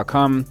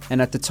mattbrownshow.com,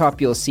 and at the top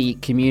you'll see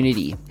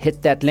community.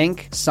 Hit that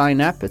link,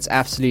 sign up, it's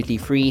absolutely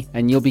free,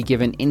 and you'll be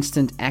given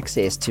instant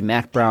access to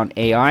Matt Brown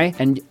AI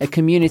and a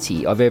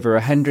community of over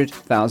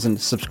 100,000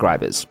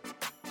 subscribers.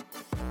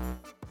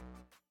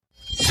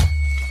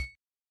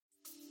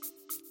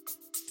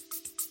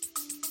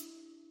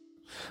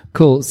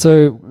 Cool.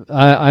 So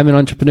I'm an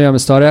entrepreneur. I'm a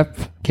startup,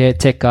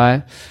 tech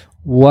guy.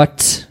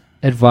 What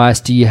advice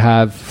do you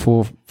have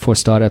for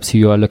startups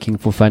who are looking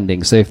for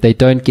funding? So if they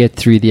don't get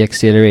through the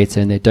accelerator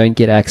and they don't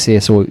get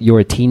access or your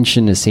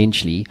attention,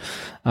 essentially.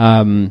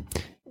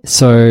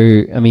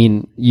 So, I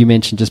mean, you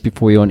mentioned just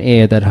before you're on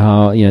air that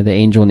how, the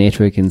angel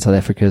network in South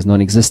Africa is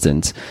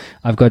non-existent.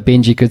 I've got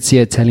Benji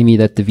Kutsia telling me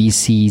that the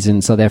VCs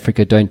in South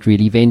Africa don't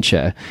really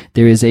venture.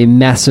 There is a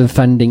massive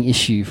funding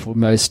issue for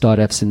most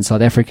startups in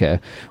South Africa.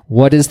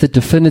 What is the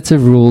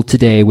definitive rule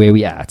today where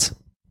we at?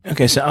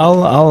 Okay, so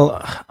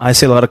I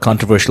say a lot of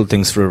controversial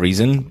things for a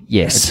reason.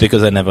 Yes. It's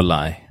because I never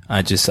lie.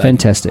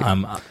 Fantastic.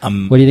 What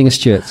do you think of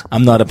Stuart?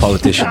 I'm not a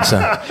politician,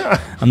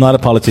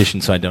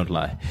 so I don't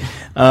lie.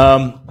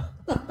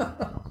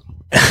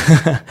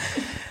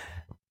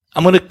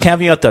 I'm going to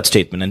caveat that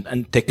statement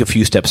and take a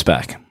few steps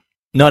back.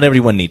 Not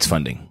everyone needs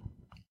funding,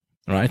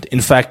 right?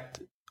 In fact,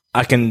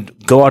 I can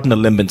go out on a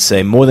limb and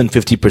say more than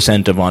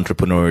 50% of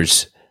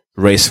entrepreneurs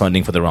raise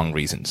funding for the wrong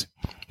reasons.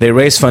 They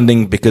raise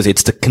funding because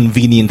it's the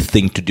convenient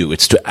thing to do.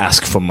 It's to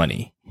ask for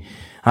money.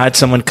 I had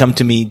someone come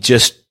to me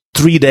just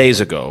 3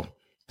 days ago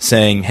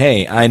saying,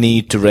 hey, I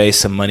need to raise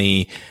some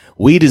money.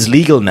 Weed is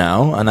legal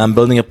now, and I'm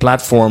building a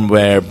platform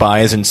where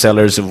buyers and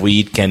sellers of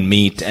weed can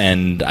meet,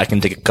 and I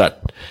can take a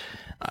cut,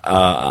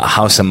 a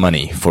house of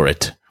money for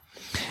it.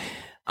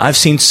 I've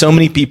seen so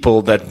many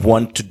people that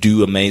want to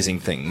do amazing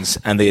things,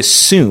 and they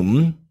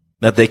assume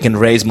that they can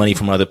raise money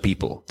from other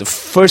people. The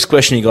first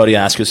question you got to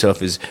ask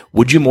yourself is,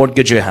 would you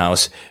mortgage your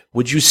house?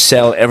 Would you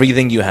sell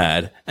everything you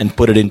had and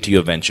put it into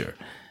your venture?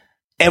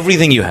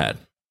 Everything you had.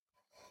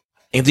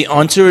 If the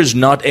answer is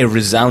not a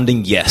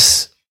resounding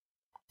yes,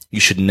 you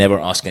should never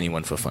ask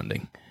anyone for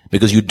funding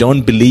because you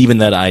don't believe in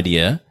that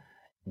idea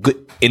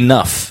good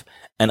enough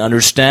and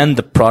understand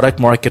the product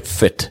market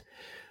fit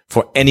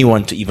for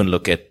anyone to even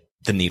look at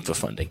the need for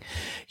funding.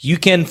 You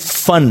can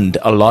fund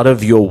a lot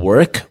of your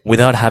work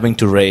without having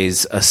to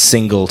raise a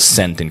single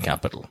cent in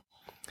capital.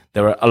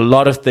 There are a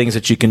lot of things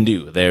that you can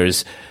do.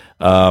 There's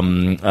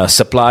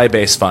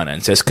supply-based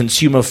finance, there's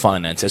consumer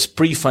finance, there's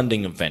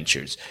pre-funding of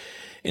ventures.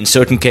 In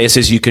certain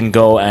cases, you can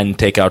go and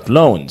take out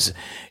loans.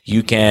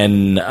 You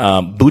can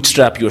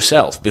bootstrap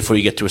yourself before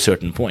you get to a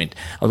certain point.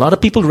 A lot of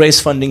people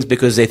raise fundings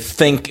because they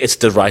think it's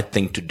the right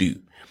thing to do.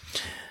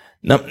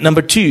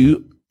 Number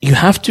two, you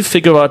have to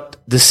figure out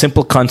the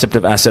simple concept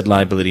of asset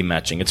liability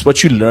matching. It's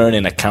what you learn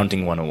in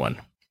Accounting 101,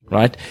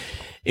 right?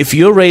 If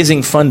you're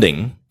raising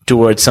funding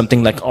towards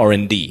something like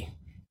R&D,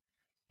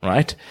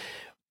 right,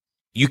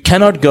 you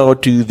cannot go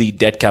to the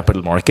debt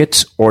capital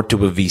markets or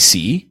to a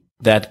VC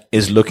that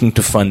is looking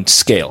to fund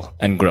scale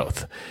and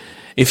growth.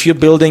 If you're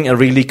building a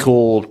really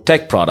cool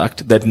tech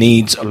product that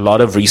needs a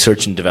lot of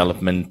research and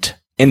development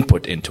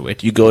input into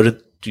it, you go to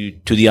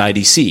the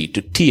IDC,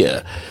 to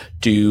TIA,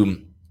 to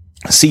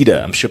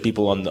CEDA. I'm sure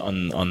people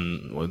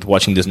on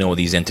watching this know what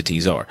these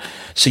entities are.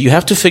 So you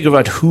have to figure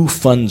out who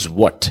funds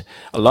what.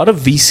 A lot of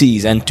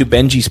VCs, and to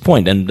Benji's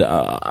point, and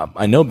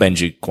I know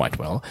Benji quite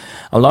well,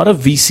 a lot of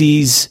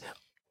VCs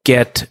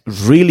get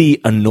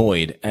really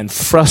annoyed and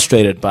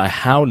frustrated by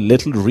how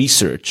little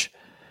research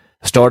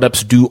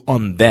startups do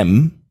on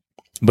them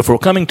before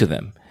coming to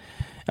them.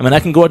 I mean, I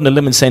can go out on a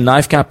limb and say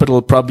Knife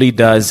Capital probably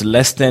does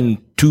less than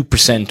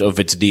 2% of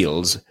its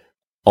deals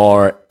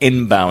are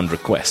inbound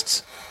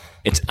requests.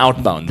 It's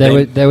outbound.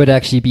 They would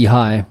actually be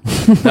high.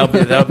 that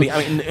would be.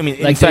 I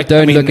mean, like in fact,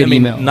 don't look at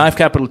email. Knife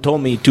Capital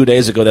told me 2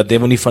 days ago that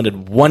they've only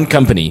funded one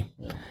company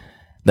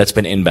that's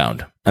been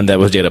inbound, and that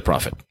was Data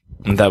Profit,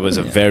 and that was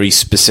a very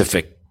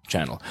specific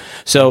channel.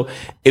 So,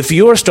 if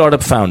you're a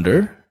startup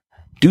founder,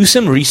 do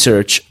some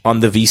research on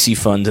the VC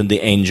funds and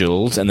the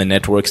angels and the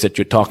networks that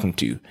you're talking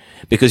to,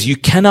 because you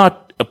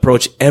cannot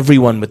approach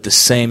everyone with the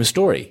same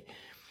story.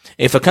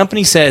 If a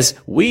company says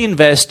we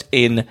invest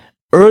in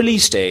early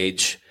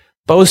stage,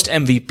 post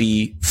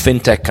MVP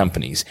fintech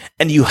companies,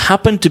 and you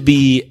happen to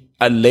be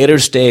a later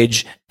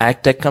stage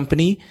ag tech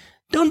company,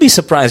 don't be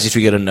surprised if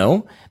you get a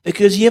no,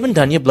 because you haven't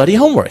done your bloody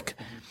homework.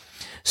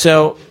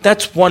 So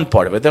that's one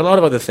part of it. There are a lot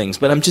of other things,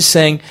 but I'm just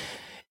saying,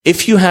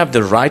 if you have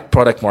the right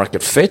product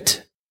market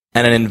fit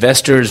and an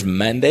investor's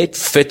mandate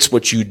fits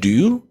what you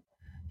do,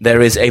 there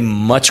is a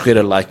much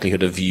greater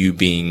likelihood of you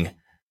being,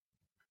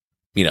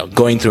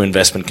 going through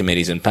investment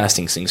committees and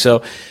passing things.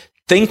 So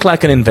think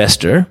like an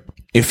investor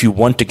if you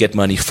want to get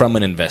money from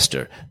an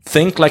investor.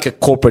 Think like a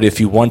corporate if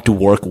you want to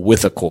work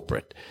with a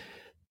corporate.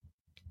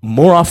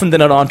 More often than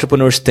not,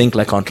 entrepreneurs think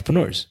like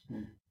entrepreneurs.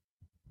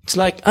 It's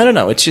like, I don't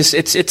know, it's just,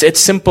 it's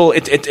simple.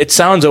 It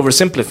sounds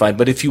oversimplified,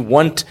 but if you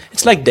want,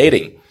 it's like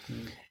dating.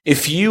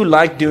 If you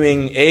like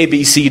doing A,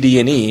 B, C, D,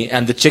 and E,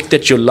 and the chick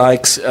that you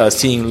like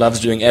seeing loves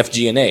doing F,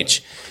 G, and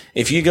H,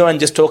 if you go and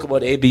just talk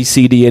about A, B,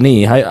 C, D, and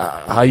E,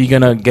 how are you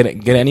gonna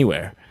get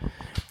anywhere?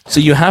 So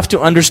you have to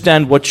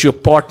understand what your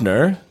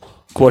partner,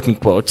 quote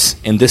unquote,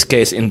 in this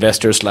case,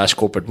 investor /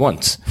 corporate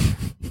wants.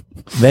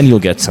 Then you'll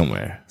get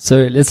somewhere.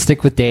 So let's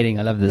stick with dating.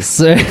 I love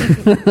this.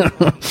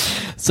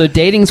 So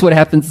dating's what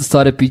happens to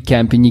start a boot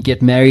camp and you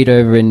get married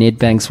over in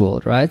Nedbank's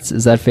world, right?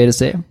 Is that fair to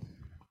say?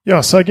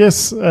 Yeah, so I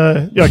guess,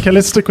 okay,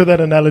 let's stick with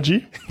that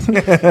analogy.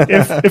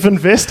 If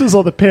investors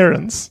are the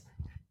parents,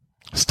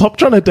 stop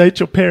trying to date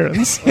your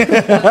parents and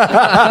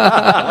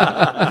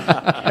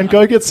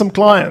go get some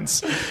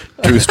clients.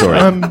 True story.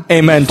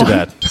 Amen to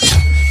that.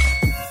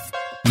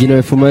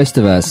 For most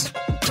of us,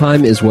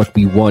 time is what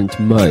we want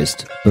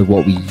most, but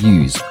what we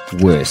use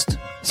worst.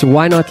 So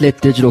why not let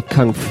Digital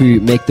Kung Fu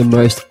make the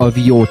most of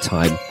your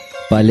time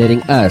by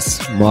letting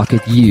us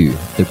market you,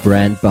 the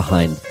brand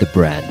behind the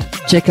brand?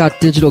 Check out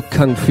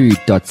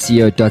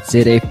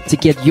digitalkungfu.co.za to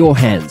get your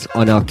hands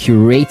on our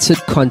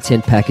curated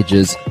content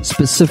packages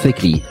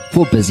specifically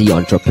for busy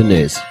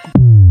entrepreneurs.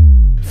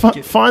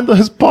 Find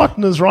those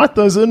partners, write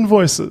those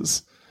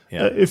invoices.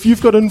 Yeah. If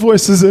you've got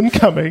invoices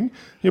incoming,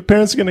 your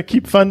parents are going to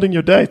keep funding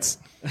your dates.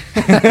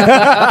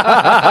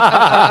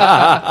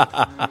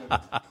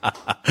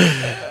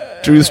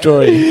 True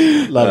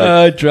story.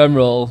 Love it. Drum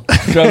roll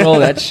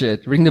that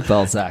shit. Ring the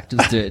bell, Zach.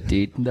 Just do it,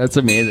 dude. That's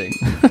amazing.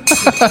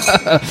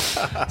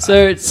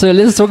 So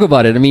let's talk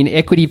about it. I mean,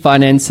 equity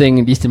financing,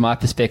 at least in my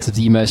perspective, is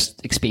the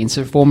most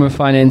expensive form of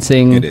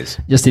financing. It is.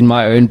 Just in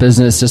my own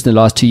business, just in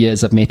the last 2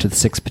 years, I've met with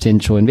 6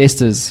 potential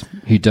investors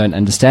who don't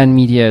understand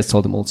media.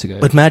 Told them all to go.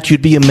 But Matt,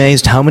 you'd be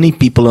amazed how many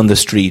people on the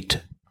street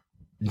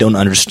don't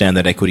understand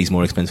that equity is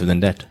more expensive than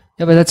debt.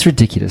 Yeah, but that's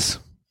ridiculous.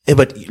 Yeah,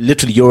 but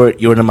literally,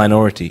 you're in a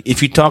minority.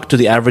 If you talk to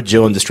the average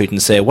Joe on the street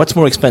and say, "What's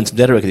more expensive,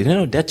 debt or equity?"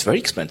 No, debt's very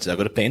expensive. I've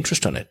got to pay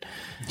interest on it.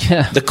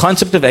 Yeah. The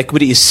concept of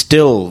equity is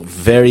still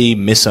very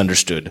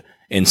misunderstood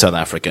in South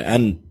Africa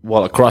and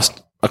across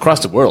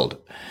the world.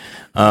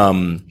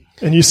 And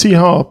you see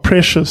how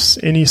precious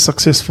any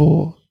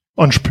successful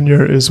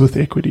entrepreneur is with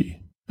equity.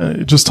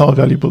 Just how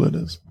valuable it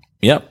is.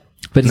 Yep.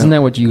 But isn't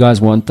that what you guys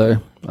want, though?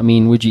 I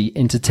mean, would you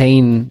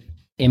entertain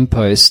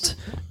Impost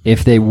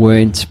if they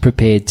weren't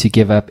prepared to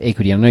give up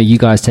equity? I know you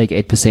guys take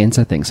 8%,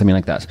 I think, something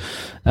like that.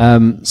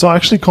 So I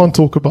actually can't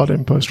talk about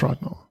Impost right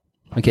now.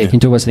 Okay, can you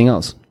talk about something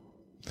else?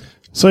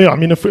 So yeah, I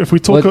mean, if we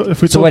talk,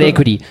 what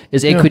equity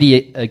is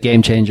a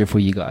game changer for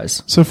you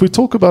guys? So if we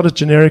talk about it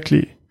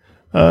generically,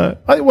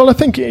 I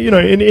think,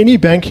 in any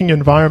banking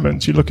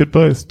environment, you look at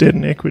both debt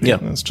and equity. Yeah,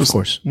 and it's just of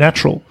course.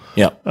 natural.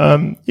 Yeah.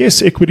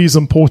 Yes, equity is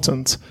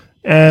important.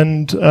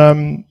 And,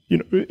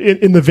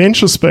 in the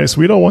venture space,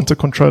 we don't want a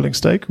controlling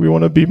stake. We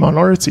want to be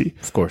minority.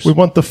 Of course. We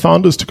want the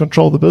founders to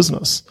control the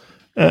business.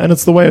 And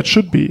it's the way it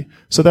should be.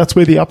 So that's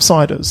where the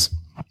upside is.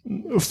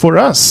 For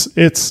us,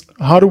 it's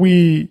how do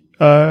we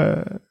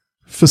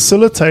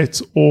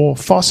facilitate or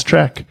fast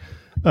track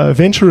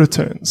venture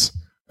returns.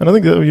 And I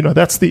think that,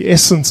 that's the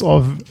essence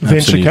of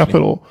venture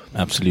capital.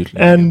 Absolutely.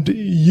 And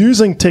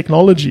using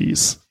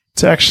technologies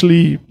to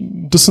actually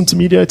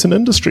disintermediate an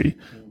industry,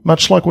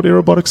 much like what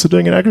aerobotics are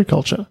doing in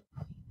agriculture.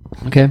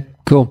 Okay,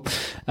 cool.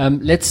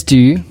 Let's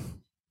do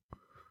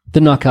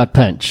the knockout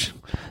punch.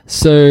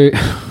 So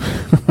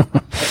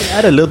I can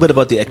add a little bit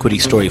about the equity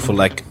story for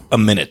like a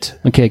minute.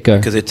 Okay, go.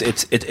 Because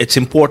it's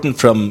important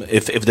from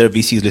if there are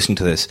VCs listening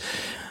to this.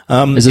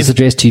 Is this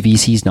addressed to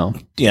VCs now?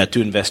 Yeah,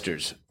 to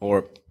investors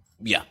or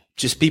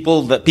just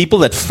people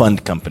that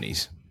fund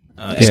companies.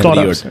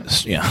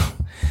 Startups.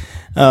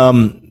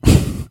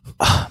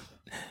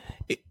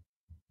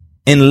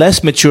 In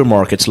less mature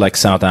markets like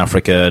South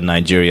Africa,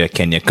 Nigeria,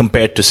 Kenya,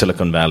 compared to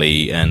Silicon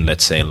Valley and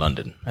let's say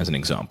London, as an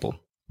example,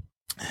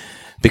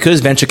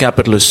 because venture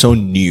capital is so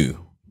new,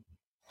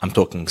 I'm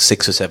talking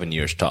 6 or 7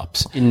 years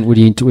tops. In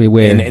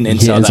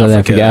South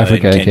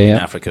Africa, in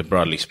Africa,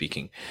 broadly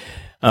speaking,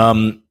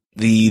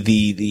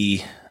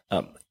 the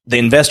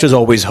investors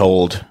always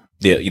hold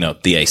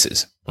the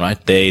aces,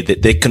 right?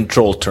 They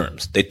control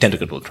terms. They tend to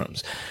control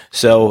terms.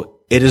 So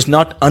it is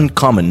not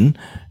uncommon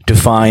to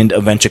find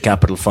a venture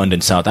capital fund in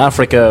South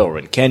Africa or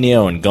in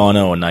Kenya or in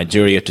Ghana or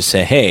Nigeria to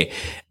say, hey,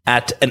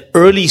 at an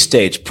early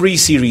stage,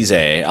 pre-Series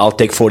A, I'll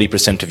take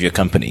 40% of your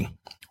company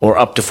or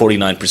up to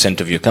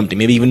 49% of your company,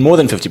 maybe even more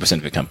than 50%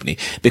 of your company,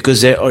 because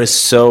there are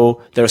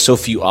so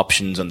few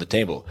options on the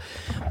table.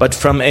 But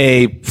from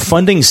a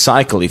funding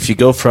cycle, if you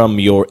go from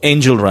your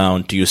angel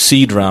round to your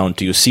seed round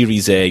to your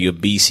Series A, your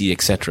B, C,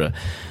 etc.,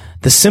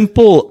 the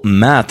simple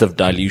math of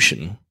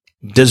dilution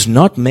does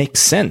not make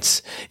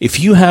sense. If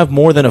you have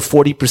more than a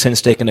 40%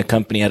 stake in a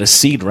company at a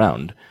seed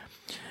round,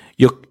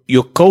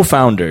 your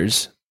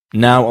co-founders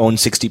now own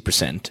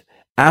 60%.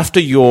 After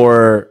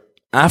your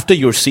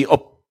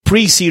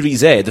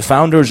pre-Series A, the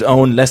founders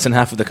own less than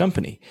half of the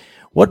company.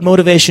 What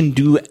motivation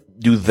do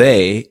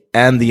they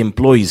and the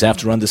employees have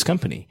to run this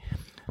company?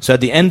 So at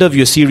the end of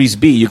your Series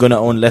B, you're going to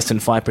own less than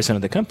 5%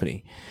 of the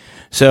company.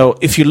 So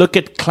if you look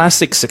at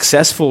classic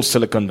successful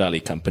Silicon Valley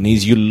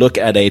companies, you look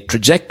at a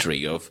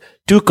trajectory of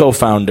 2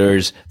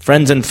 co-founders,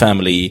 friends and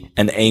family,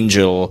 an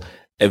angel,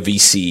 a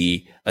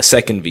VC, a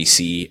second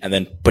VC, and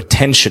then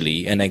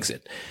potentially an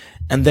exit.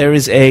 And there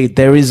is a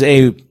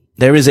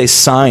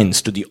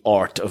science to the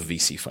art of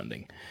VC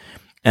funding.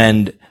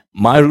 And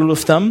my rule of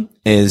thumb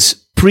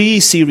is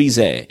pre-Series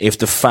A, if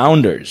the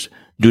founders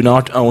do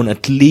not own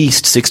at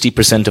least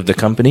 60% of the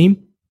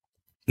company,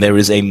 there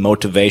is a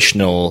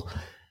motivational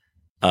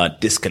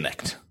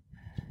disconnect.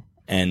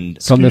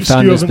 And from the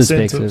founder's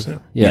perspective.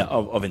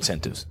 Of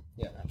incentives.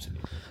 Yeah,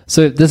 absolutely.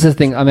 So this is the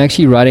thing. I'm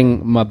actually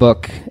writing my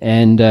book,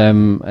 and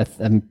I'm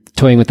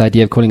toying with the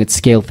idea of calling it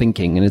scale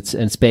thinking, and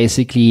it's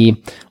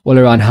basically all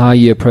around how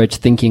you approach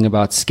thinking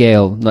about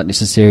scale, not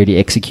necessarily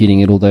executing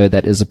it, although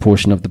that is a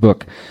portion of the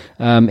book.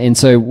 And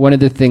so one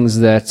of the things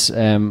that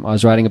I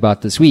was writing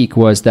about this week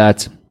was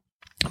that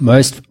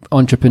most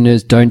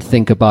entrepreneurs don't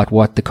think about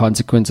what the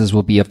consequences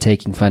will be of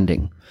taking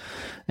funding.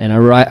 And I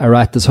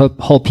write this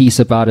whole piece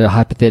about a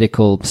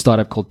hypothetical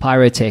startup called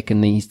Pyrotech,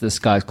 and this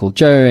guy's called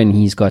Joe, and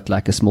he's got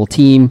like a small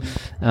team,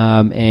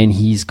 and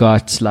he's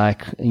got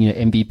like,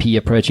 MVP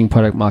approaching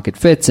product market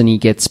fits, and he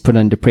gets put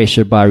under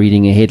pressure by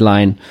reading a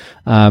headline,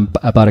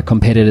 about a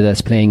competitor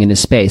that's playing in his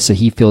space. So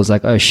he feels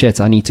like, oh shit,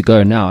 I need to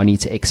go now. I need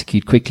to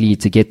execute quickly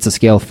to get to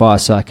scale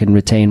fast so I can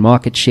retain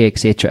market share,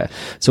 etc.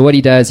 So what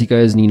he does, he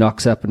goes and he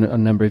knocks up a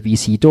number of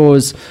VC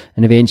doors,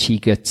 and eventually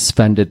gets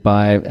funded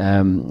by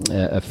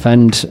a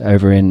fund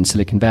over in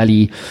Silicon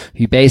Valley,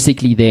 who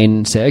basically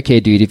then say, okay,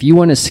 dude, if you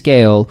want to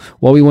scale,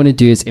 what we want to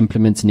do is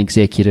implement an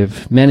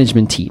executive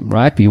management team,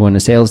 right? We want a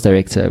sales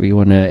director, we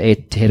want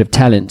a head of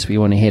talent, we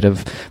want a head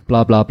of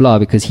blah, blah, blah,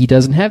 because he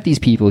doesn't have these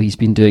people. He's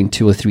been doing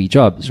 2 or 3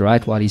 jobs,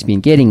 right, while he's been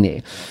getting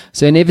there.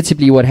 So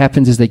inevitably what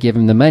happens is they give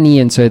him the money,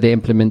 and so they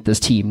implement this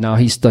team. Now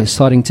he's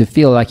starting to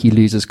feel like he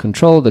loses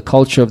control. The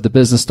culture of the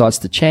business starts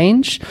to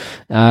change.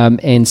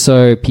 And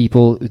so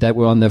people that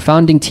were on the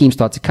founding team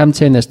start to come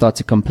to him, they start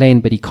to complain,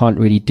 but he can't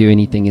really do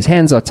anything. His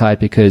hands are tied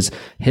because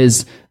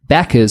his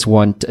backers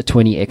want a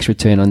 20x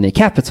return on their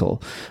capital.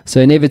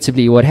 So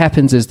inevitably what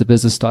happens is the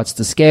business starts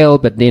to scale,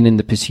 but then in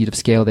the pursuit of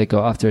scale, they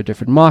go after a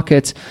different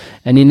market.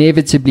 And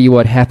inevitably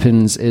what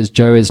happens is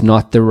Joe is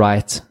not the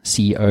right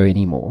CEO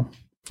anymore.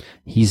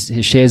 His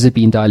shares have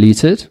been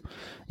diluted.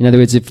 In other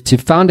words, to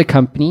found a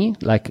company,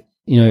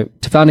 you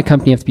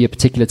have to be a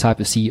particular type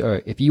of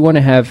CEO. If you want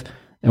to have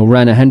or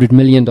run $100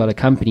 million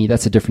company,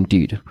 that's a different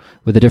dude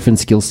with a different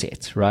skill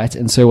set, right?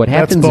 And so what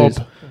happens is,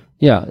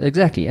 Yeah,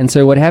 exactly. And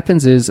so what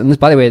happens is, and this,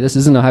 by the way, this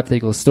isn't a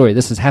hypothetical story.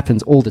 This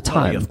happens all the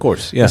time. Yeah, of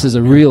course. Yeah. This is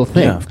a real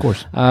thing. Yeah, of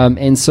course.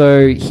 And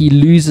so he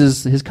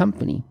loses his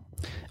company,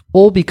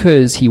 all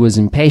because he was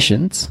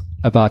impatient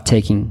about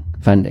taking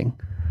funding.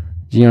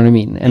 Do you know what I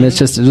mean? And it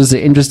was an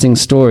interesting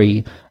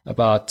story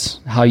about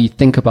how you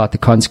think about the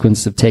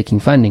consequences of taking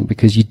funding,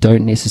 because you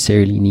don't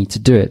necessarily need to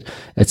do it.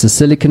 It's a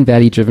Silicon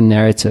Valley driven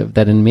narrative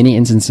that in many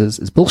instances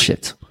is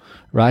bullshit,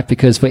 right?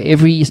 Because for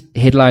every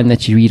headline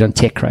that you read on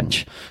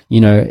TechCrunch,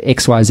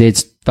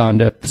 XYZ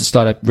found a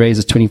startup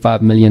raises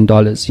 $25 million,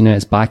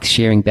 as bike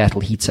sharing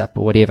battle heats up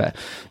or whatever.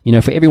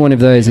 For every one of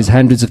those, there's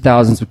hundreds of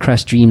thousands of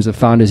crushed dreams of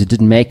founders who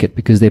didn't make it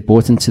because they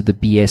bought into the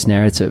BS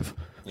narrative.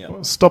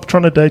 Stop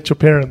trying to date your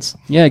parents.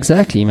 Yeah,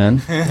 exactly,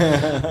 man.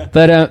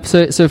 But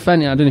so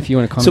funny. I don't know if you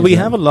want to comment. So we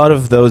have a lot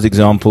of those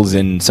examples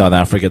in South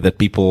Africa that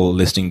people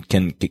listening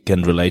can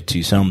relate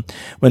to. So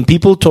when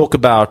people talk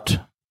about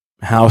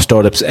how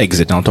startups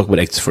exit, and I'll talk about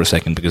exits for a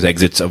second because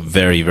exits are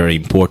very, very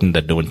important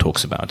that no one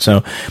talks about.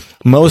 So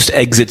most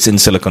exits in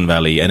Silicon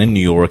Valley and in New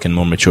York and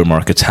more mature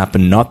markets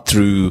happen not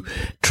through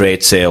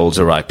trade sales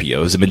or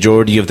IPOs. The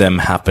majority of them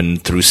happen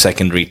through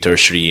secondary,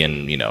 tertiary,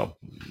 and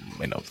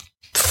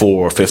 4th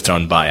or 5th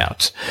round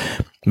buyouts,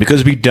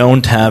 because we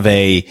don't have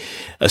a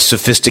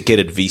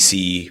sophisticated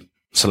VC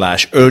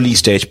 / early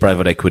stage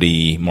private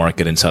equity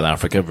market in South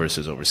Africa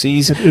versus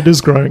overseas. It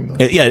is growing, though.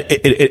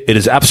 It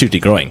is absolutely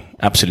growing.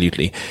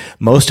 Absolutely.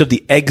 Most of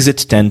the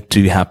exits tend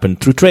to happen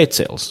through trade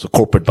sales, so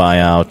corporate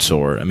buyouts,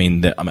 or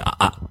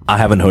I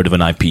haven't heard of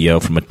an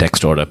IPO from a tech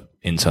startup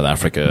in South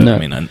Africa. No.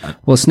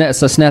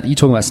 Snap. You're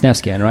talking about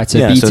SnapScan, right? So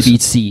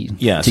B2B2C.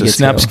 Yeah. So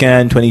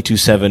SnapScan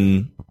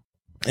 22/7.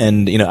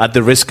 And, at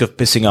the risk of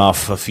pissing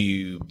off a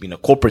few,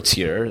 corporates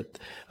here,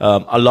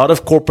 a lot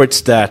of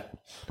corporates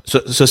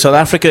so South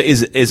Africa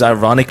is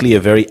ironically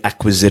a very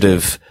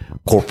acquisitive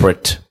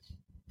corporate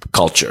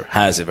culture,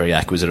 has a very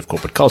acquisitive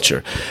corporate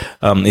culture.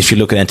 If you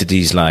look at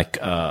entities like,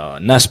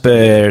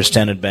 Naspers,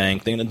 Standard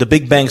Bank, the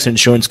big banks,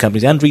 insurance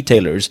companies, and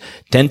retailers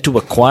tend to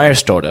acquire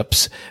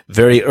startups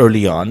very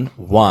early on.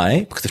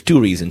 Why? Because of two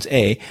reasons.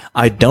 A,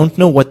 I don't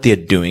know what they're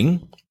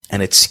doing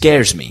and it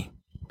scares me.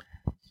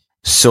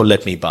 So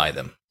let me buy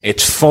them.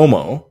 It's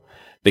FOMO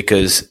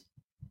because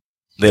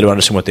they don't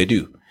understand what they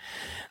do.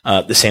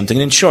 The same thing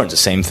in insurance, the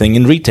same thing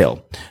in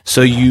retail.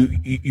 So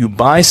you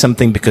buy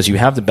something because you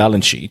have the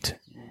balance sheet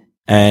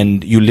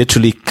and you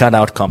literally cut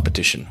out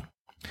competition.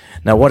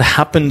 Now, what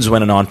happens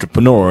when an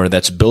entrepreneur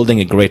that's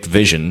building a great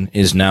vision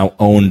is now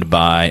owned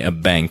by a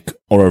bank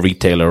or a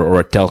retailer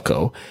or a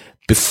telco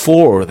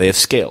before they have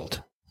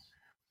scaled?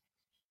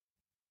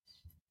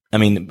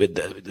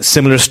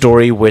 Similar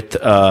story with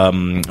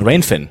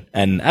Rainfin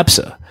and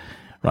Absa,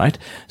 right?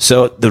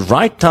 So the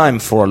right time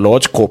for a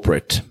large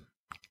corporate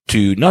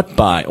to not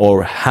buy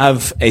or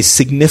have a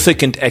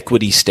significant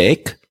equity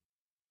stake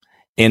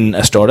in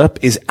a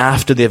startup is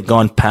after they've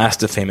gone past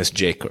the famous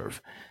J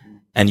curve,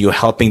 and you're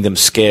helping them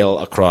scale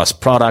across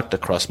product,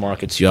 across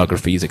markets,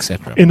 geographies,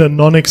 etc. In a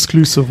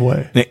non-exclusive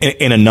way.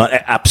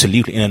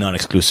 Absolutely in a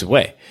non-exclusive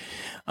way.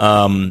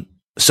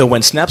 So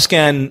when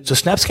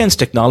SnapScan's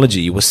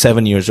technology is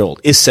 7 years old.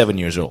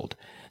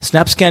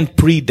 SnapScan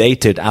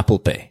predated Apple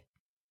Pay.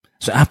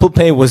 So Apple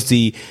Pay was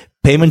the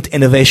payment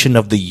innovation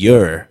of the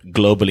year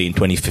globally in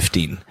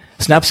 2015.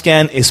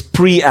 SnapScan is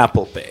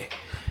pre-Apple Pay,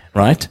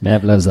 right?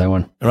 Mav loves that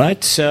one.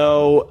 Right.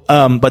 So,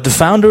 but the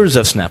founders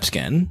of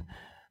SnapScan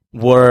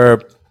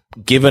were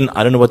given,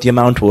 I don't know what the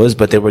amount was,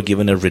 but they were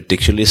given a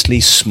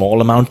ridiculously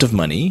small amount of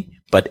money,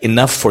 but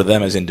enough for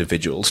them as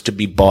individuals to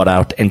be bought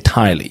out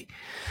entirely.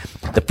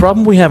 The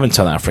problem we have in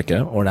South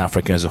Africa, or in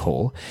Africa as a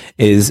whole,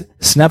 is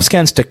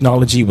SnapScan's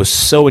technology was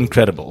so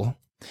incredible,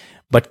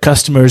 but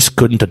customers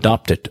couldn't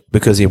adopt it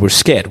because they were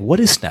scared. What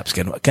is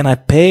SnapScan? Can I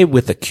pay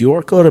with a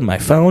QR code on my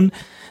phone?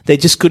 They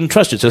just couldn't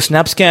trust it. So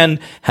SnapScan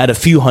had a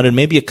few hundred,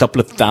 maybe a couple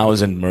of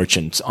thousand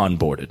merchants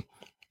onboarded.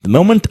 The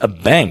moment a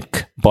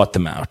bank bought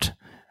them out,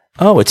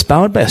 it's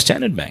powered by a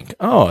Standard Bank.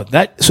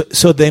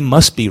 So they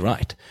must be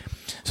right.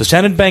 So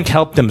Standard Bank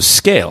helped them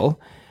scale,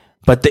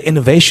 but the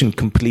innovation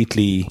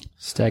completely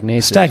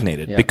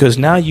stagnated because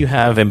now you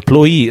have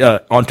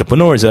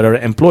entrepreneurs that are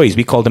employees.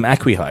 We call them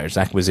acqui-hires,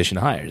 acquisition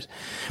hires.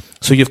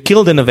 So you've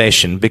killed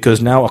innovation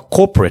because now a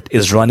corporate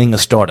is running a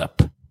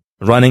startup,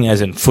 running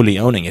as in fully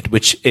owning it,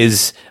 which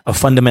is a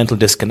fundamental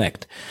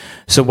disconnect.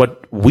 So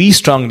what we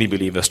strongly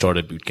believe as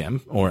Startup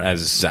Bootcamp, or as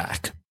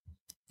Zach,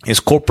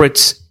 is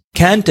corporates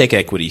can take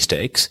equity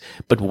stakes,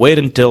 but wait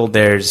until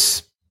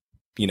there's,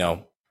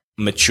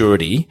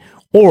 maturity,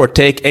 or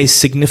take a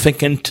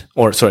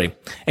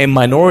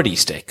minority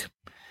stake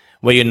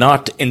where you're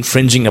not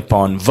infringing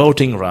upon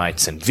voting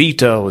rights and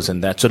vetoes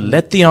and that. So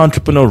let the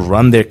entrepreneur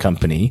run their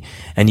company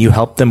and you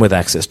help them with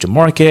access to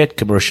market,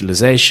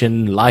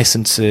 commercialization,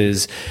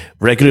 licenses,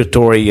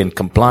 regulatory and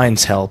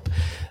compliance help.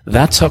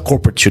 That's how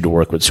corporate should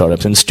work with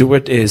startups. And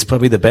Stuart is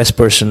probably the best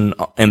person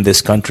in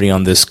this country,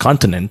 on this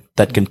continent,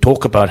 that can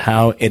talk about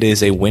how it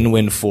is a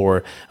win-win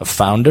for a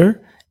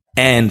founder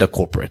and a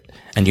corporate.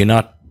 And you're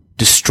not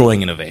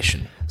destroying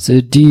innovation.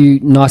 So do you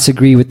not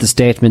agree with the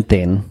statement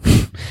then?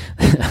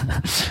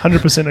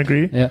 100%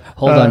 agree. Yeah.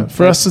 Hold on.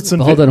 For us, it's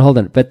hold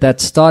on. But that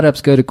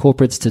startups go to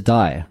corporates to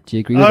die. Do you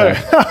agree with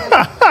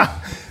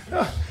that?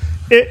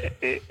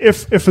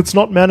 If it's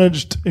not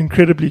managed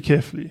incredibly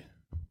carefully.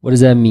 What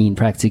does that mean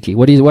practically?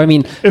 What I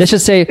mean? Let's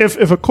just say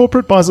if a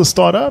corporate buys a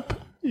startup,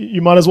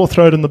 you might as well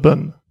throw it in the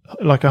bin,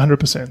 like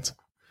 100%.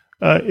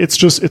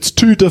 It's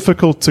too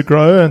difficult to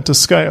grow and to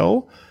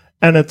scale,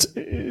 and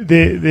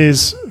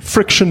there's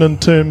friction in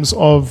terms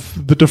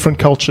of the different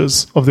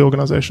cultures of the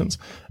organizations,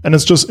 and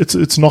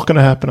it's not going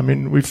to happen. I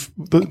mean,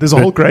 there's a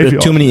whole graveyard. There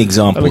are too many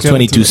examples.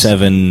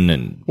 22/7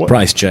 and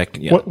price check.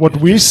 Yeah. What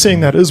we're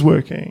seeing that is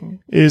working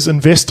is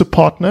investor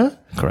partner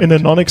in a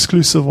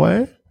non-exclusive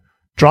way,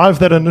 drive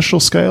that initial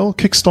scale,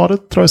 kickstart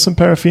it, throw some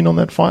paraffin on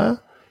that fire,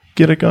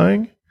 get it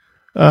going,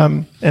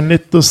 and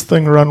let this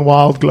thing run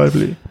wild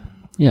globally.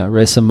 Yeah,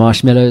 roast some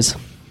marshmallows.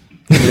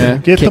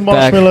 Get the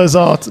marshmallows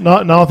out.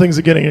 Now things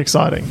are getting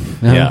exciting.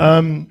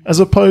 Yeah. As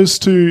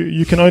opposed to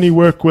you can only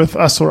work with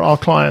us or our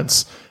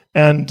clients,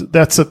 and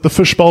that's it. The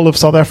fishbowl of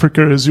South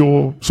Africa is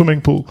your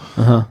swimming pool.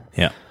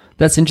 Yeah.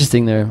 That's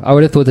interesting, though. I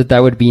would have thought that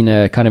would have been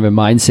a kind of a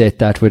mindset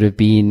that would have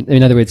been,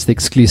 in other words, the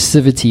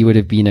exclusivity would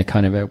have been a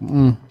kind of a...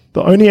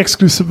 The only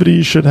exclusivity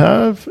you should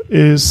have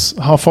is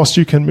how fast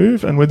you can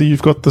move and whether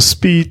you've got the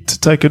speed to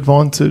take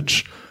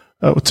advantage,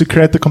 to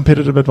create the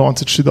competitive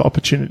advantage to the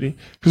opportunity.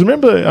 Because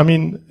remember, I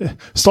mean,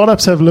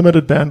 startups have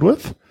limited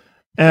bandwidth,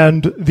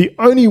 and the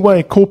only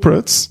way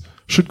corporates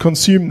should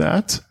consume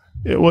that,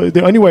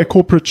 the only way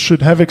corporates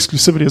should have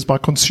exclusivity is by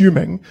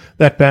consuming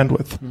that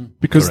bandwidth,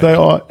 because they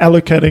are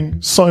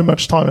allocating so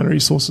much time and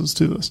resources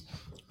to this.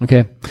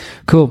 Okay,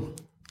 cool.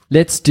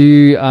 Let's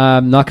do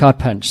knockout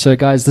punch. So,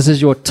 guys, this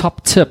is your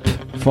top tip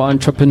for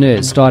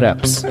entrepreneurs,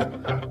 startups.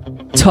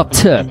 Top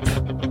tip.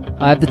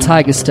 I have the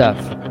tiger stuff.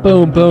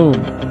 Boom, boom.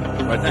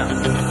 Right now.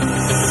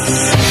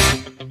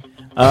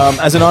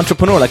 As an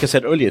entrepreneur, like I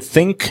said earlier,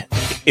 think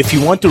if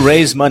you want to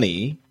raise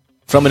money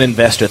from an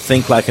investor,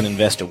 think like an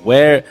investor.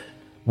 Wear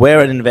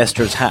an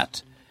investor's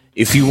hat.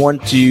 If you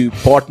want to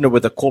partner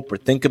with a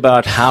corporate, think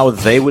about how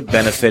they would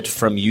benefit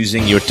from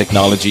using your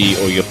technology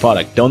or your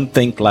product. Don't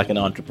think like an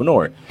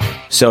entrepreneur.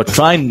 So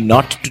try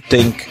not to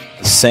think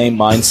the same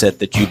mindset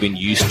that you've been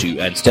used to,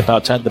 and step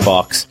outside the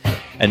box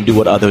and do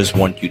what others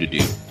want you to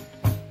do.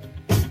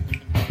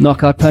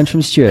 Knockout punch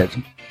from Stuart.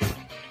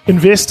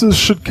 Investors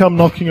should come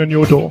knocking on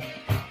your door.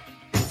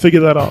 Figure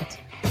that out.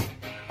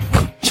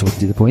 Short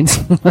to the point.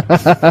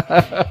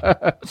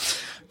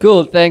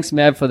 Cool. Thanks,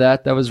 Mab, for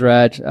that. That was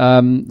rad.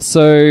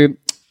 So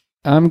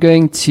I'm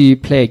going to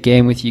play a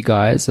game with you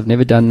guys. I've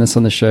never done this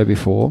on the show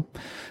before,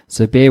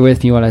 so bear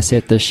with me while I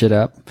set this shit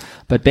up.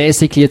 But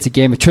basically, it's a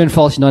game of true and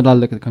false. You're not allowed to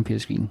look at the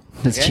computer screen.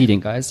 That's cheating,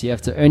 guys. You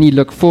have to only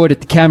look forward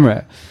at the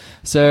camera.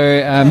 So,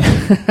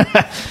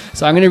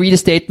 so I'm going to read a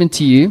statement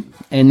to you,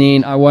 and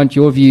then I want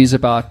your views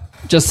about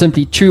just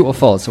simply true or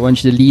false. I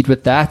want you to lead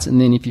with that, and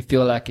then if you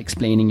feel like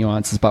explaining your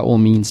answers, by all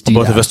means, do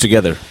Both that. of us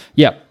together.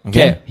 Yeah.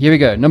 Okay. Here we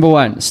go. Number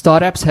one: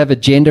 startups have a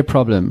gender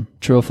problem.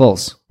 True or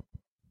false?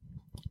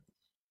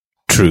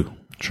 True.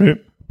 True.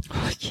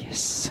 Oh,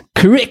 yes.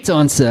 Correct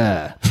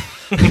answer.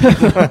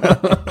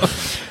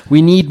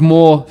 We need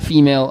more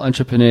female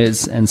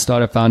entrepreneurs and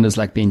startup founders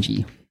like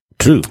Benji.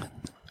 True.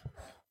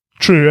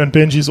 True, and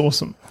Benji's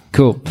awesome.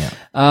 Cool.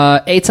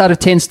 8 out of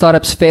 10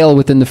 startups fail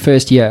within the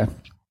first year.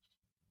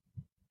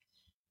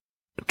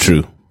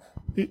 True.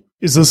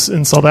 Is this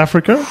in South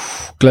Africa?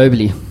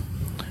 Globally.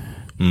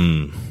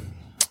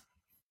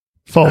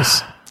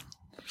 False.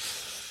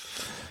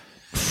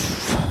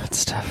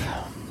 It's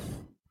tough.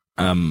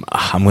 I'm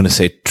going to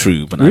say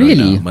true, but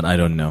Really? I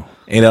don't know.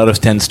 8 out of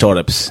 10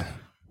 startups.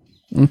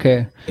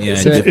 Okay. Yeah.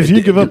 So If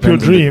you give up your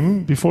depends on the-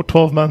 dream before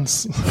 12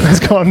 months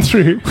has gone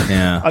through,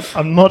 Yeah.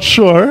 I'm not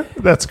sure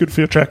that's good for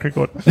your track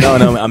record. No,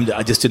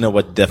 I just didn't know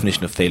what the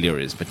definition of failure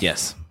is, but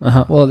yes.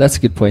 Well, that's a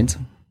good point.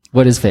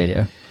 What is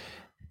failure?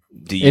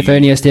 If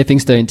only a stepping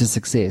stone to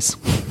success.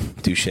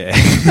 Touche.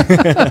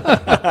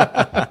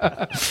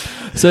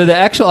 So the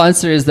actual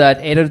answer is that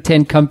 8 out of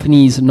 10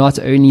 companies not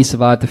only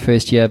survived the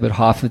first year, but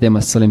half of them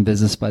are still in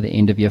business by the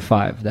end of year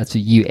 5. That's a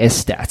US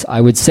stat.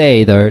 I would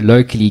say, though,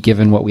 locally,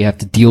 given what we have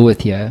to deal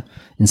with here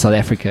in South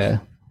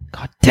Africa,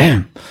 god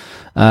damn,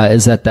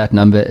 is that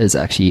number is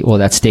actually, or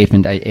that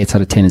statement, 8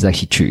 out of 10 is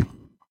actually true.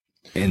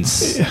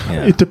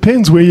 Yeah. It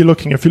depends where you're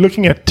looking. If you're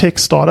looking at tech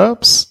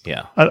startups,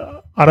 Yeah.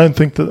 I don't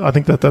think that. I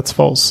think that that's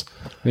false.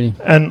 Really?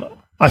 And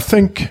I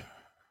think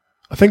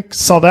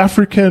South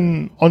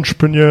African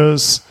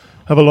entrepreneurs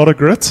have a lot of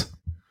grit,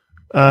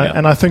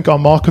 and I think our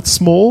market's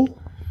small,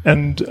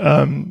 and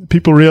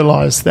people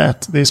realize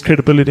that there's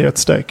credibility at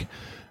stake.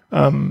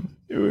 I'm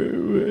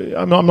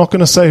not going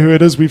to say who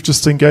it is. We've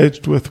just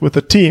engaged with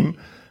a team,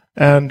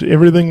 and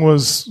everything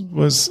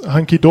was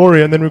hunky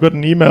dory. And then we got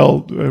an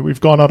email: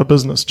 "We've gone out of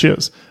business.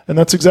 Cheers!" And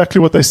that's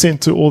exactly what they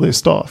sent to all their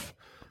staff.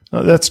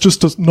 That's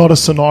just not a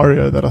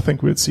scenario that I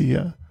think we'd see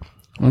here.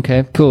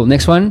 Okay, cool.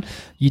 Next one.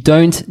 You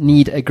don't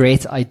need a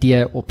great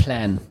idea or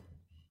plan.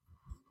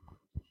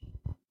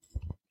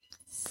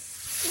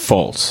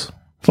 False.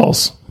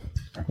 False.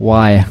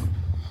 Why?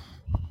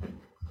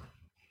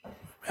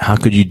 How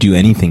could you do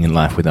anything in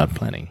life without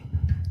planning?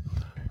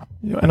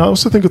 And I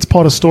also think it's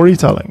part of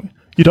storytelling.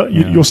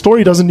 Your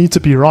story doesn't need to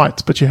be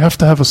right, but you have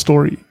to have a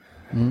story.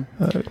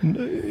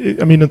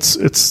 I mean,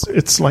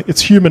 it's like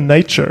it's human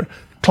nature.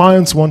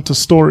 Clients want a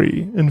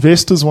story.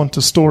 Investors want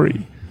a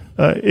story.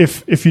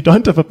 If you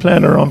don't have a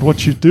plan around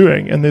what you're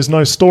doing and there's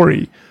no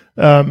story,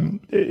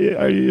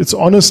 it's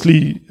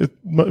honestly, it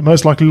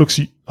most likely looks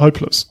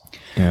hopeless.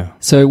 Yeah.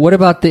 So what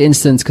about the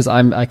instance, because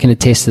I can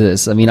attest to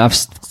this. I mean, I've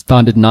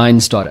founded 9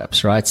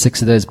 startups, right?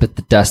 6 of those bit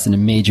the dust in a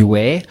major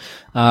way.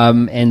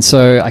 And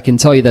so I can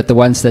tell you that the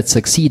ones that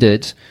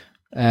succeeded,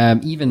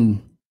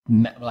 even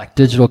like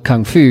Digital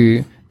Kung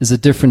Fu is a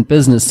different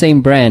business,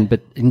 same brand,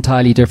 but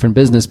entirely different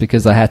business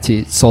because I had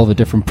to solve a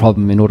different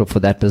problem in order for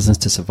that business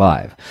to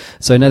survive.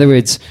 So in other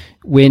words,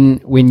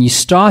 when you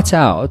start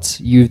out,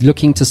 you're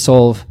looking to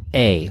solve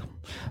A.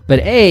 But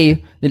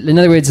A, in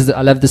other words,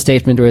 I love the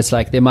statement where it's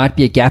like there might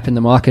be a gap in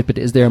the market, but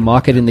is there a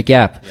market in the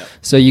gap? Yep.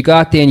 So you go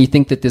out there and you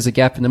think that there's a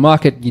gap in the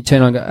market. You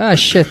turn on and go, oh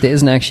shit, there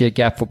isn't actually a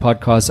gap for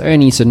podcasts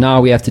only. So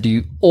now we have to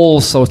do all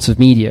sorts of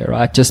media,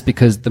 right? Just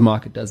because the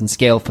market doesn't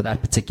scale for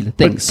that particular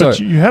thing. But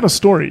you had a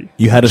story.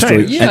 You had a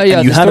story. Yeah,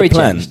 and you had a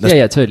plan.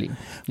 Yeah, totally.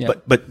 Yeah.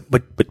 But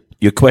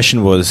your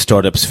question was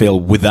startups fail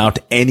without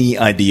any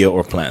idea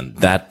or plan.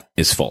 That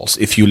is false.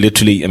 If you're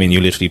literally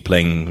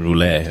playing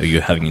roulette, or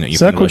you're having,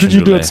 Zach, what did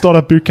you do at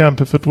Startup Bootcamp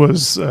if it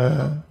was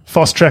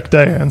fast track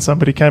day and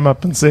somebody came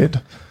up and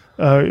said,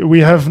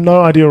 we have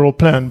no idea or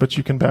plan, but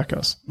you can back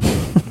us?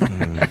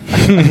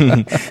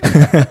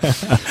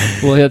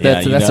 Well,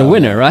 that's a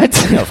winner,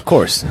 right? Yeah, of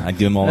course. I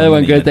give them all. That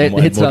one good. That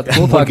hits out the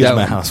ballpark. Mortgage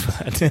my house for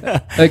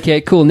that.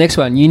 Okay, cool. Next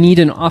one. You need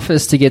an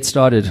office to get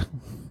started.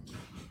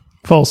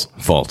 False.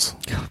 False.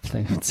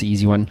 It's the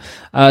easy one.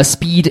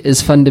 Speed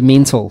is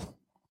fundamental.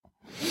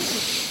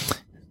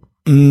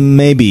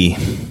 Maybe.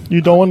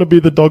 You don't want to be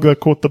the dog that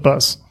caught the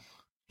bus,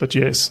 but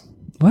yes.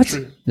 What?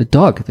 True. The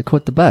dog that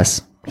caught the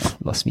bus.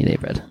 Lost me there,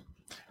 Brad.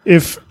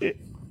 If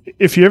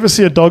you ever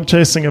see a dog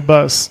chasing a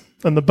bus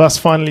and the bus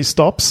finally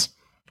stops,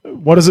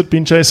 what has it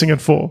been chasing it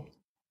for?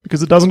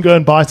 Because it doesn't go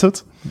and bite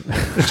it.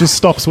 It just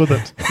stops with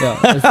it. Yeah.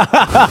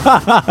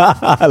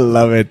 I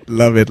love it.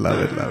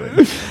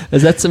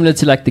 Is that similar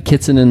to like the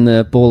kitten and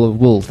the ball of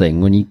wool thing?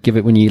 When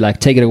you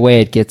like take it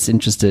away, it gets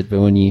interested, but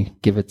when you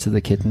give it to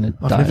the kitten, it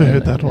dies. I've never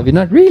heard that one. Have you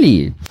not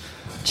really?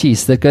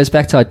 Jeez, that goes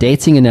back to our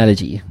dating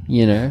analogy.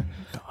 You know,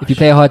 if you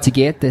play hard to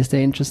get, they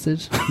stay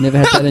interested. Never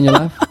had that in your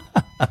life?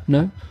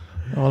 No?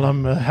 Well,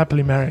 I'm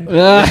happily married.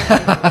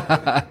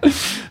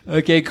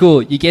 Okay,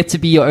 cool. You get to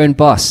be your own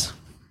boss.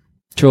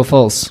 True or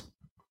false?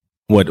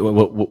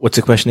 What's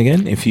the question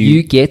again? If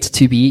you get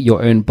to be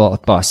your own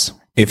boss.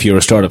 If you're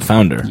a startup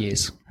founder.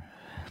 Yes.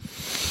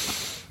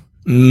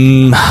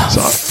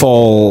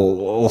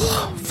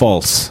 False.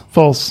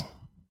 False.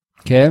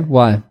 Okay,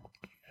 why?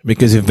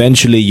 Because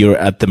eventually you're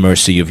at the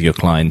mercy of your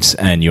clients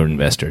and your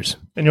investors.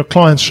 And your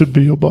clients should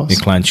be your boss.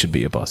 Your clients should be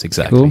your boss,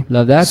 exactly. Cool,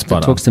 love that.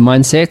 Spot That talks to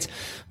mindset.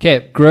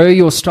 Okay, grow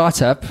your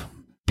startup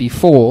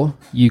before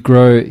you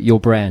grow your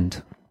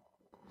brand.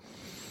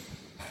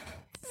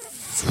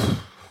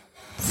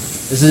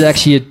 This is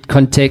actually a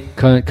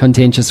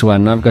contentious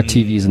one. I've got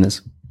 2 views on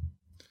this.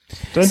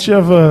 Don't you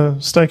have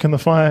a stake in the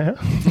fire?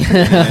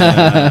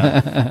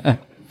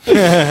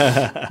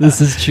 This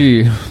is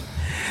true.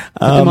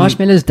 Put the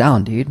marshmallows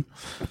down, dude.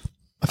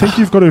 I think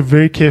you've got to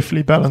very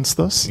carefully balance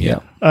this.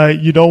 Yeah.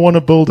 You don't want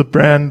to build a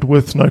brand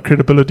with no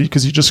credibility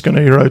because you're just going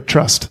to erode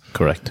trust.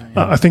 Correct.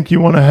 I think you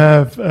want to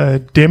have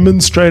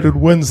demonstrated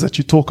wins that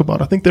you talk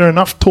about. I think there are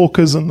enough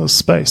talkers in this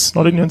space,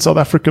 not only in South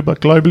Africa, but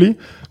globally.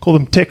 Call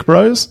them tech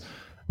bros.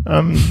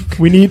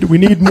 We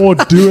need more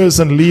doers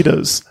and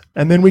leaders,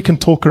 and then we can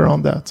talk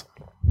around that.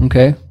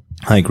 Okay.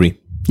 I agree.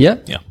 Yeah?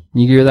 Yeah.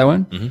 You agree with that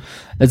one? Mm-hmm.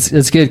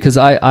 It's good because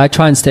I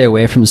try and stay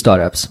away from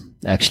startups,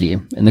 actually,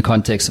 in the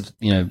context of,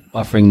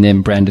 offering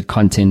them branded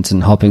content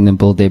and helping them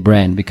build their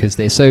brand, because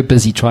they're so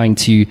busy trying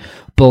to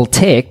build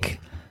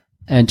tech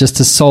and just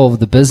to solve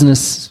the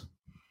business,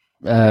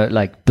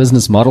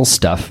 business model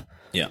stuff,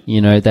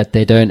 that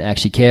they don't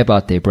actually care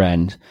about their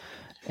brand.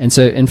 And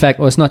so, in fact,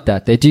 it's not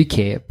that. They do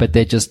care, but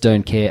they just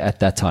don't care at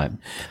that time.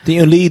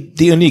 The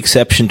only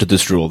exception to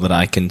this rule that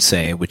I can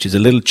say, which is a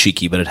little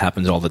cheeky, but it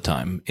happens all the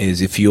time,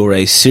 is if you're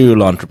a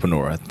serial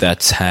entrepreneur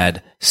that's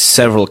had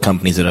several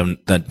companies that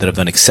have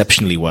done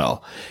exceptionally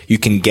well, you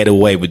can get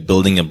away with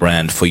building a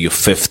brand for your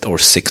 5th or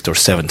 6th or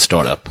 7th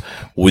startup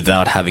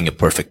without having a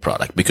perfect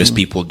product, because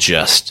people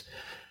just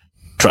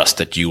trust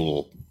that you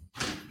will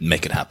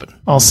make it happen.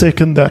 I'll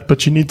second that,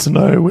 but you need to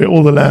know where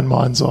all the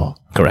landmines are.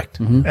 Correct.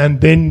 Mm-hmm. And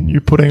then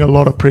you're putting a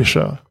lot of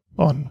pressure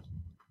on.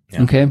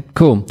 Yeah. Okay,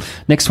 cool.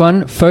 Next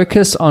one,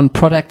 focus on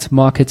product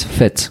market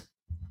fit.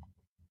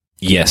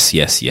 Yes.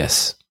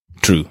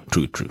 True.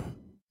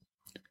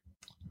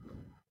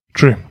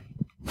 True.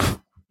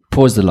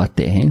 Paused a lot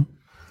there, hey?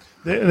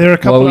 There are a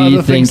couple of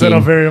other things that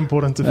are very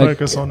important to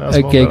focus on as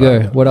well. Okay,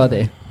 go. What are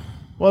they?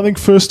 Well, I think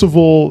first of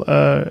all,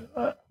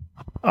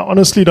 I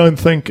honestly don't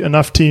think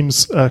enough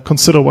teams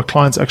consider what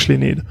clients actually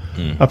need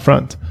up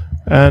front.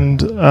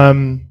 And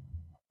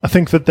I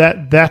think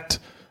that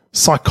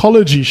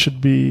psychology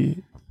should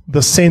be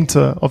the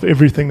center of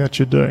everything that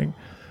you're doing.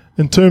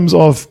 In terms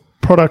of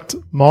product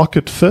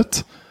market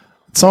fit,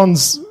 it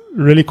sounds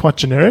really quite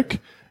generic.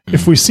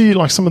 If we see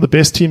like some of the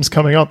best teams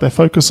coming out, they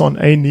focus on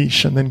a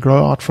niche and then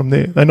grow out from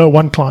there. They know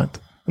one client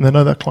and they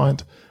know that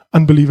client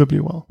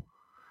unbelievably well.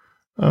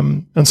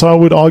 And so I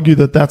would argue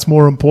that that's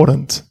more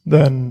important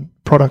than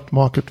product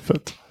market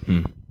fit.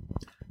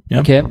 Yeah.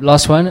 Okay,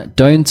 last one.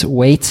 Don't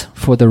wait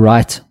for the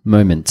right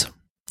moment.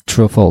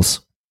 True or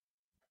false?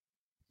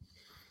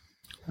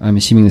 I'm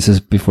assuming this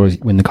is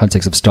in the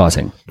context of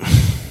starting.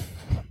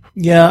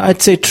 Yeah,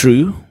 I'd say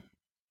true,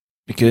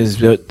 because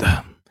there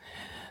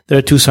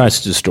are two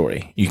sides to the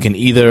story. You can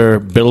either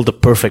build a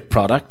perfect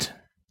product,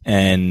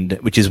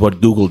 which is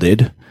what Google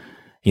did.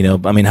 You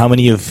know, I mean, how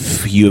many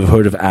of you have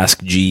heard of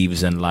Ask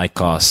Jeeves and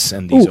Lycos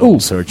and these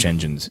old search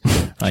engines?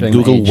 And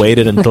Google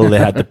waited until they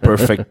had the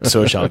perfect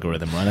search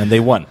algorithm, right? And they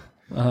won.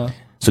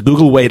 So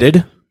Google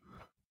waited.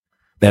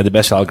 They had the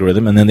best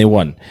algorithm, and then they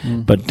won.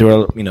 But there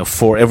are,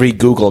 for every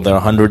Google, there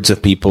are hundreds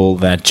of people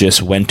that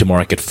just went to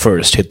market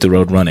first, hit the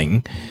road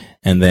running,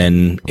 and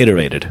then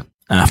iterated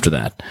after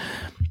that.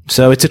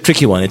 So it's a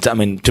tricky one.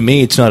 To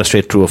me, it's not a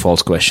straight true or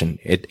false question.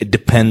 It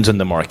depends on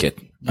the market.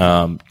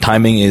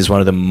 Timing is one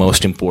of the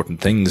most important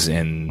things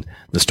in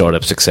the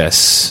startup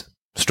success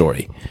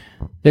story.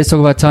 Let's talk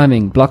about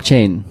timing.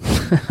 Blockchain.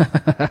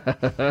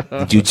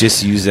 Did you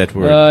just use that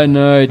word?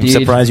 No, dude.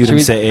 I'm surprised you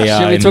didn't say AI.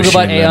 Should we talk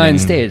about AI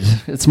instead?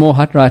 It's more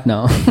hot right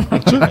now.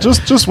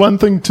 just one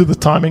thing to the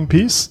timing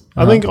piece.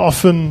 I think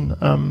often...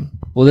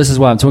 well, this is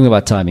why I'm talking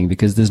about timing,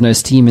 because there's no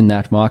steam in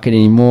that market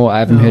anymore. I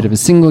haven't heard of a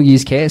single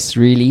use case,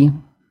 really,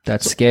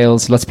 that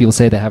scales. Lots of people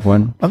say they have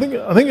one. I think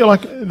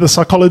like the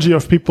psychology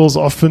of people is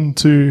often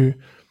to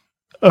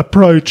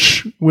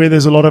approach where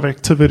there's a lot of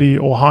activity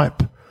or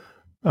hype.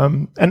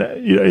 And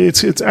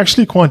it's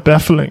actually quite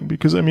baffling,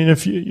 because I mean,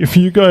 if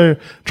you go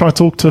try to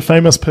talk to a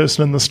famous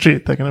person in the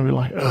street, they're going to be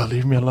like, "Oh,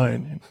 leave me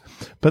alone."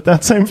 But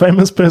that same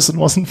famous person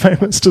wasn't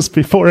famous just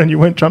before, and you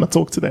weren't trying to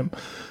talk to them.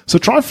 So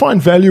try and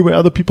find value where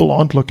other people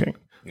aren't looking.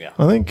 Yeah,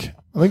 I think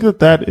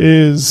that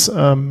is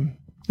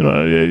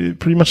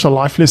pretty much a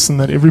life lesson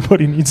that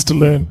everybody needs to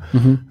learn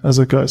as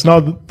it goes.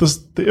 Now,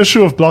 the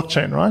issue of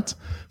blockchain, right?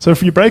 So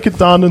if you break it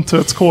down into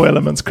its core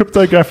elements: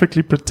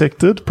 cryptographically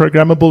protected,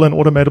 programmable, and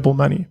automatable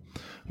money.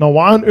 Now,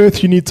 why on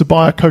earth you need to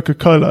buy a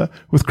Coca-Cola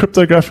with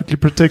cryptographically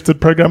protected,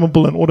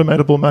 programmable, and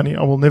automatable money,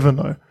 I will never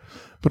know.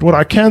 But what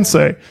I can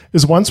say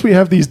is, once we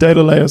have these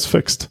data layers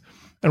fixed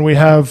and we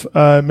have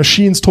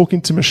machines talking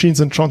to machines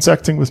and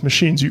transacting with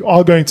machines, you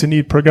are going to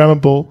need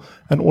programmable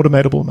and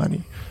automatable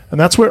money. And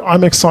that's where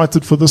I'm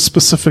excited for this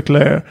specific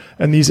layer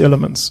and these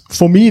elements.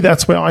 For me,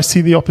 that's where I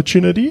see the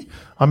opportunity.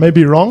 I may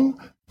be wrong,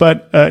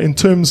 but in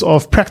terms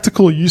of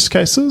practical use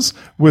cases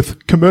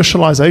with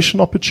commercialization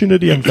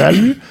opportunity and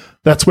value,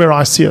 that's where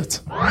I see it.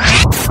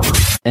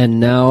 And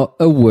now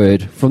a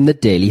word from the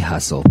Daily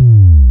Hustle.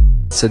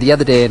 So the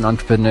other day, an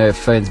entrepreneur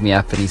phones me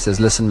up and he says,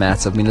 "Listen,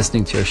 Matt, I've been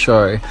listening to your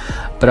show,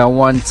 but I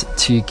want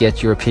to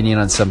get your opinion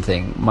on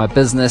something. My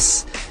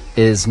business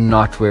is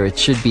not where it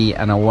should be,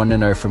 and I want to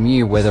know from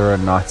you whether or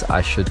not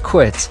I should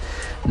quit."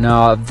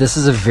 Now, this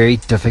is a very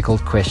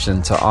difficult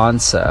question to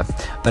answer,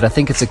 but I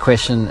think it's a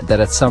question that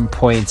at some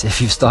point, if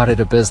you've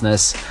started a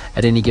business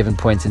at any given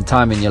point in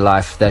time in your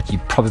life, that you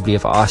probably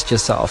have asked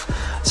yourself.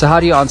 So how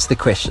do you answer the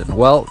question?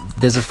 Well,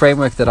 there's a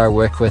framework that I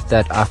work with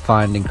that I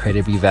find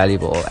incredibly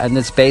valuable, and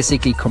it's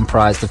basically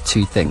comprised of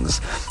two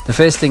things. The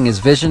first thing is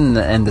vision,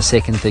 and the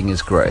second thing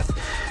is growth.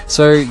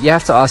 So you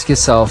have to ask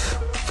yourself,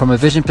 from a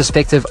vision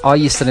perspective, are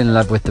you still in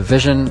love with the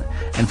vision?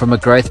 And from a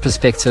growth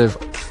perspective,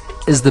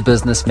 is the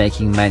business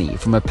making money?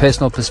 From a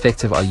personal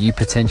perspective, are you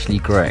potentially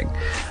growing?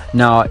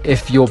 Now,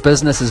 if your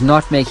business is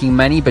not making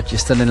money, but you're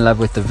still in love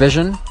with the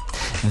vision,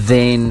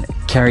 then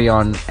carry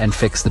on and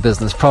fix the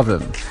business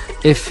problem.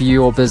 If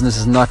your business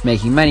is not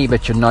making money,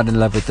 but you're not in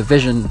love with the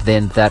vision,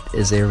 then that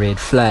is a red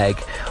flag.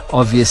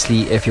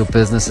 Obviously, if your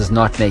business is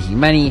not making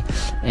money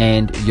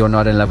and you're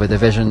not in love with the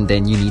vision,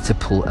 then you need to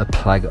pull a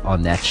plug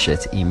on that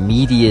shit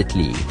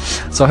immediately.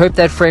 So I hope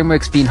that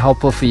framework's been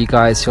helpful for you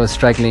guys who are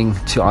struggling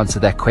to answer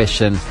that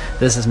question.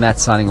 This is Matt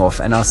signing off,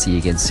 and I'll see you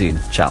again soon.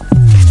 Ciao.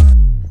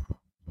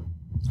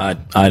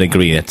 I'd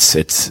agree. It's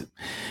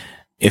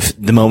if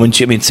the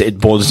moment it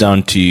boils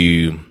down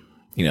to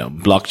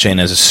blockchain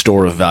as a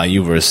store of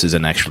value versus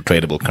an actual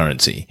tradable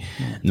currency.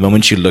 The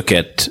moment you look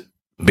at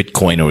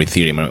Bitcoin or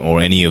Ethereum or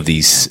any of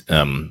these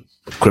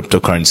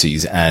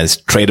cryptocurrencies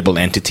as tradable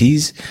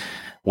entities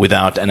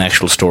without an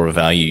actual store of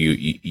value,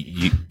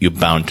 you're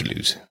bound to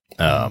lose.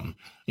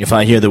 If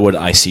I hear the word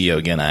ICO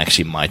again, I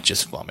actually might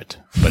just vomit.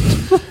 But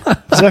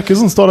Zach,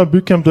 isn't Startup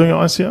Bootcamp doing an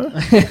ICO?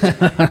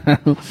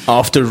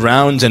 After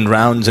rounds and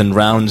rounds and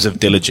rounds of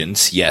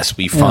diligence, yes,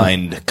 we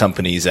find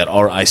companies that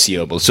are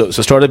ICOable. So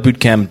Startup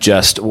Bootcamp,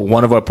 just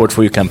one of our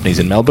portfolio companies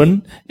in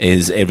Melbourne,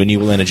 is a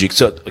renewable energy.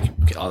 So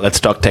let's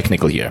talk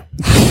technical here.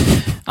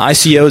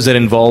 ICOs that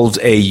involves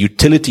a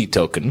utility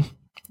token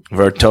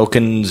where a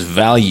token's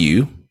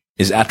value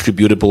is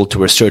attributable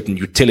to a certain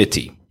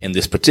utility. In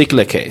this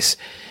particular case,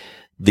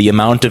 the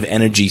amount of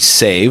energy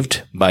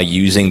saved by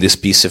using this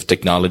piece of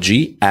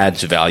technology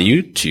adds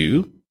value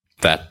to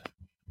that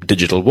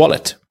digital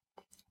wallet.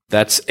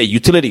 That's a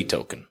utility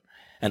token.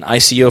 An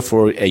ICO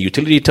for a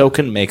utility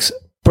token makes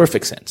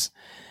perfect sense.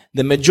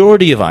 The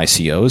majority of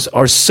ICOs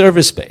are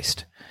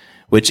service-based,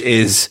 which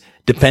is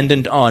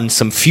dependent on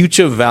some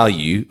future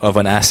value of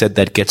an asset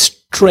that gets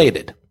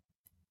traded.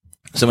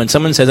 So when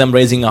someone says, I'm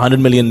raising $100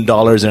 million in an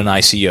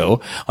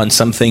ICO on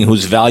something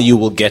whose value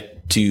will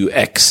get to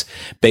X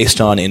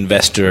based on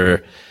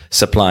investor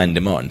supply and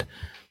demand,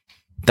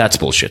 that's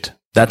bullshit.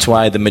 That's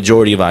why the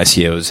majority of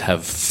ICOs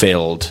have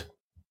failed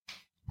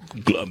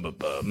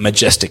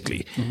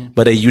majestically. Mm-hmm.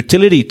 But a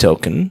utility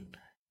token,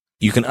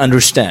 you can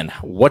understand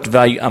what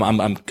value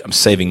I'm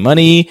saving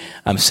money,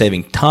 I'm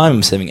saving time,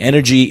 I'm saving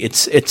energy.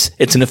 It's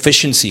an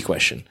efficiency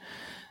question.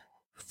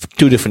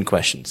 Two different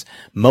questions.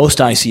 Most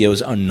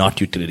ICOs are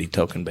not utility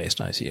token based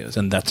ICOs,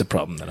 and that's a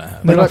problem that I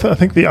have. But I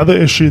think the other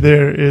issue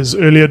there is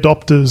early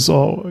adopters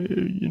are,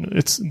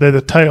 they're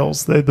the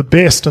tails, they're the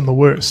best and the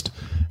worst.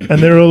 And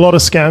there are a lot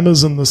of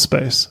scammers in this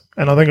space.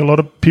 And I think a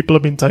lot of people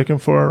have been taken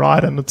for a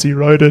ride and it's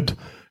eroded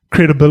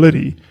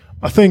credibility.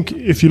 I think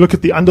if you look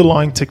at the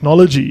underlying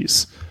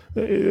technologies,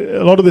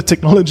 a lot of the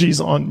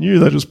technologies aren't new.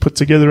 They're just put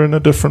together in a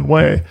different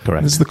way.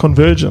 Correct. There's the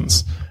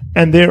convergence.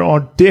 And there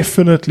are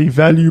definitely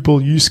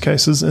valuable use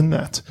cases in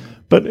that.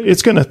 But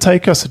it's going to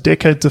take us a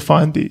decade to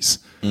find these.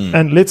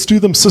 And let's do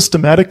them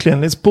systematically and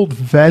let's build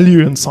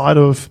value inside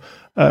of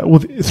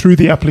through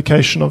the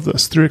application of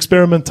this, through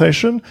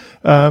experimentation,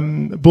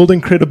 building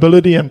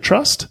credibility and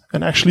trust,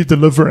 and actually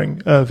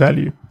delivering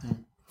value.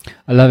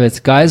 I love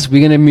it. Guys, we're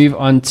going to move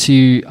on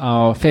to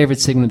our favorite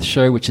segment of the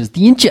show, which is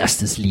the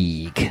Injustice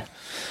League.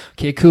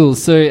 Okay, cool.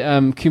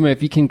 So, Kumo,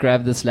 if you can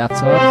grab this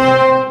laptop.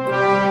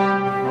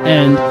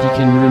 And you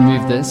can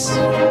remove this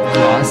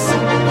glass.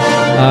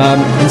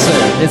 And so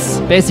it's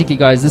basically,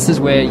 guys, this is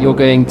where you're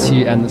going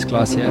to end this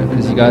class here,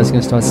 because you guys are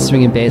going to start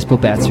swinging baseball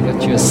bats. We've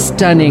got you a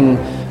stunning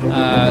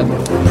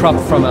prop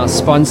from our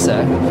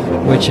sponsor,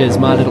 which is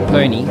My Little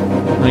Pony.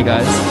 Hi,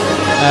 guys.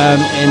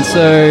 And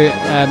so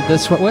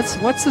this one,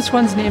 what's this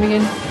one's name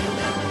again?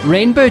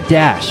 Rainbow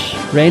Dash.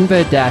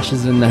 Rainbow Dash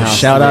is in the house.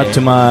 Shout out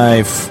to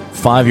my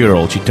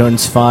 5-year-old. She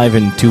turns 5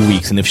 in 2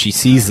 weeks, and if she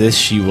sees this,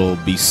 she will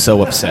be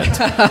so upset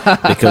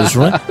because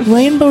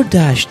Rainbow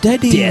Dash,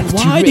 Daddy.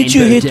 Why did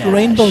you hit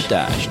Rainbow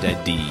Dash,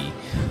 Daddy?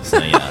 So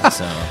yeah,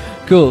 so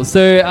cool.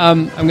 So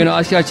I'm going to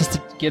ask you guys just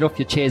to get off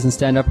your chairs and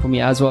stand up for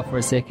me as well for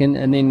a second,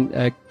 and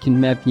then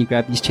can you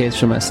grab these chairs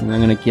from us, and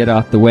I'm going to get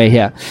out the way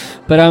here.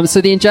 But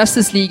so the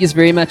Injustice League is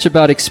very much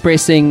about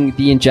expressing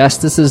the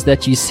injustices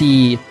that you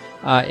see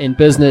in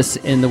business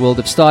in the world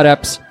of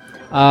startups.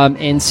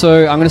 And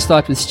so I'm going to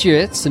start with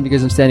Stuart, and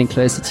because I'm standing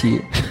closer to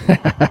you.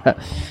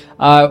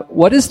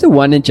 What is the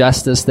one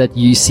injustice that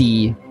you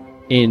see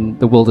in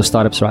the world of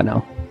startups right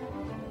now?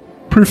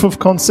 Proof of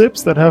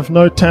concepts that have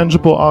no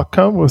tangible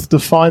outcome with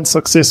defined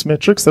success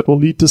metrics that will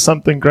lead to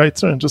something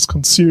greater and just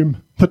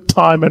consume the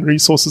time and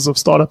resources of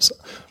startups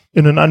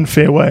in an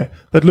unfair way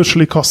that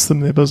literally costs them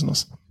their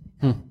business.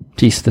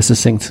 Jeez, this is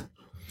succinct.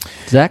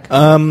 Zach?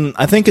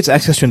 I think it's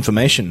access to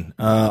information.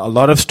 A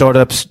lot of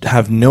startups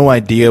have no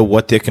idea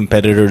what their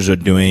competitors are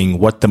doing,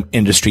 what the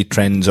industry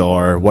trends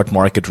are, what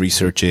market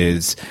research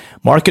is.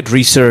 Market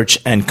research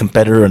and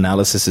competitor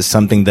analysis is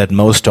something that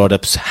most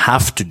startups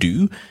have to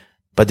do,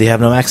 but they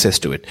have no access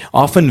to it.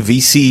 Often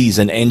VCs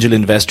and angel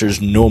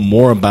investors know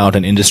more about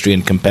an industry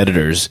and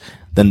competitors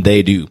than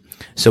they do.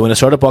 So when a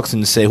startup walks in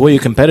and say, who are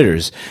your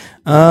competitors?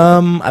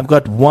 I've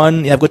got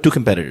 2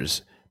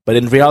 competitors, but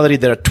in reality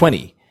there are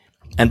 20.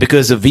 And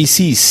because the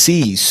VCs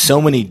see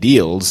so many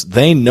deals,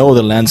 they know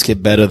the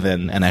landscape better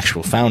than an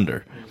actual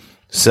founder.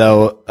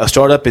 So a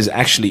startup is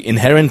actually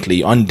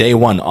inherently on day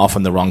one off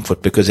on the wrong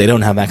foot because they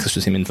don't have access to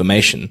the same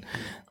information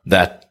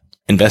that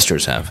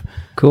investors have.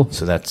 Cool.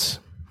 So that's...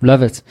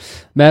 Love it.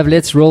 Mav,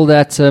 let's roll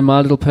that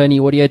My Little Pony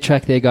audio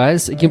track there,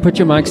 guys. You can put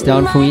your mics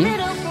down for me.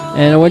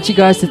 And I want you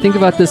guys to think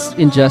about this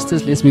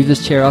injustice. Let's move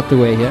this chair out the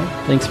way here.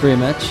 Thanks very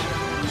much.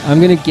 I'm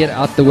going to get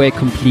out the way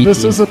completely.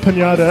 This is a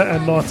piñata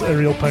and not a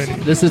real pony.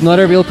 This is not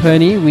a real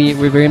pony.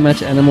 We're very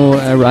much animal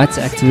rights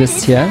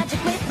activists here.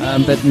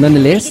 But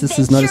nonetheless, this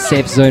is not a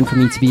safe zone for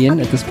me to be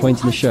in at this point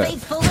in the show.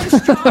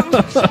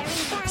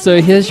 So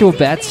here's your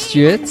bat,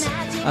 Stuart.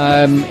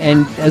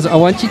 And as I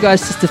want you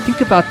guys just to think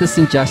about this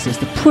injustice.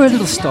 The poor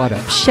little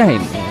startup.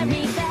 Shame, man.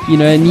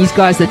 And these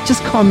guys that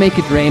just can't make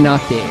it rain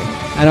out there.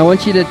 And I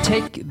want you to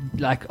take...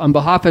 on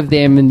behalf of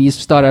them and these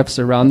startups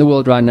around the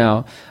world right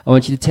now, I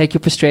want you to take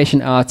your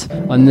frustration out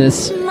on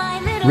this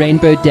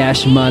Rainbow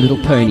Dash My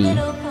Little Pony.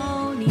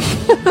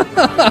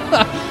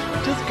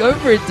 Just go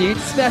for it, dude.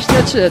 Smash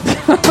that shit.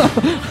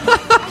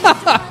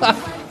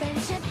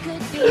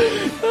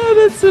 Oh,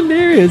 that's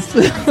hilarious.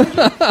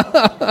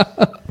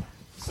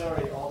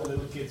 Sorry, all the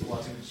little kids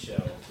watching the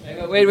show.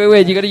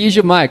 Wait. You got to use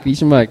your mic.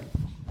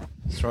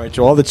 Sorry,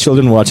 to all the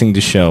children watching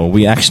the show,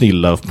 we actually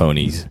love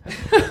ponies.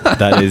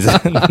 That is a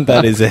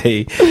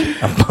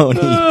pony.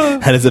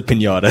 That is a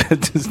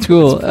piñata.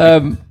 Cool.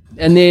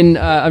 And then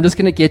I'm just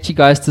going to get you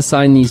guys to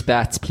sign these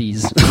bats,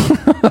 please.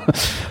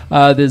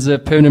 There's a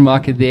permanent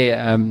marker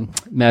there.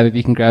 Mav, if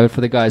you can grab it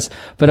for the guys.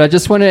 But I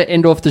just want to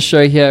end off the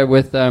show here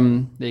with,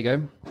 there you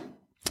go,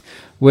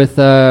 with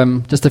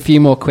just a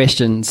few more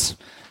questions,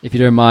 if you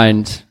don't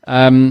mind.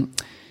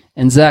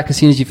 And Zach, as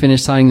soon as you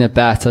finish signing that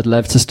bat, I'd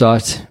love to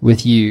start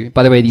with you.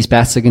 By the way, these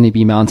bats are going to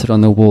be mounted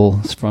on the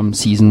walls from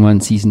season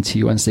 1, season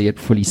 2, once they get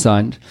fully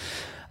signed.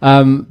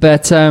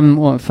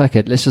 Well, fuck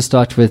it. Let's just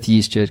start with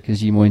you, Stuart,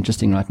 because you're more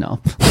interesting right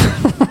now.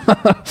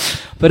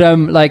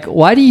 But,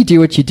 why do you do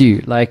what you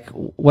do? Like,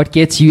 what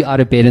gets you out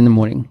of bed in the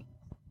morning?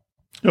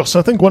 Yeah, so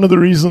I think one of the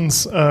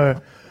reasons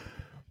that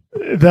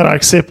I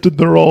accepted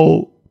the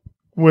role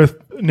with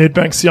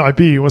Nedbank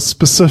CIB was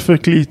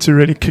specifically to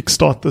really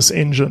kickstart this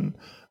engine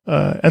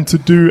and to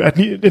do at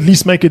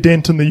least make a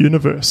dent in the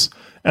universe.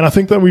 And I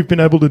think that we've been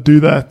able to do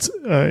that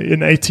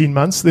in 18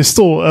 months. There's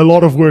still a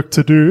lot of work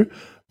to do,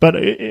 but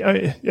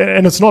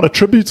and it's not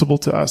attributable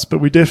to us, but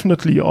we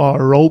definitely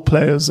are role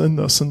players in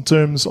this in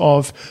terms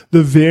of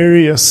the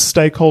various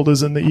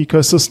stakeholders in the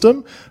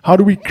ecosystem. How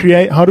do we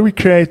create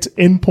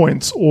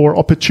endpoints or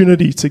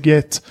opportunity to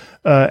get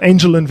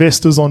angel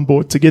investors on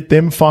board, to get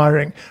them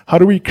firing? How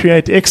do we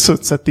create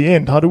exits at the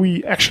end? How do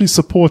we actually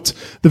support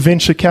the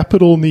venture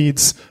capital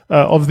needs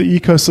of the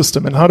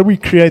ecosystem? And how do we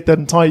create that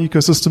entire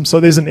ecosystem so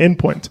there's an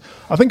endpoint?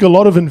 I think a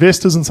lot of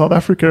investors in South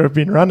Africa have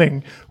been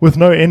running with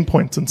no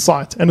endpoint in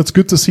sight, and it's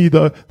good to see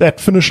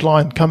that finish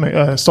line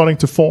coming, starting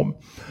to form.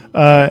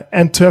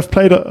 And to have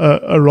played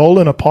a role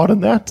and a part in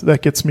that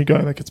gets me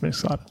going, that gets me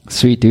excited.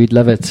 Sweet, dude.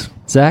 Love it.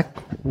 Zach,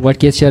 what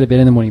gets you out of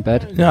bed in the morning,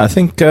 bud? Yeah, I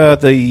think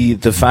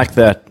the fact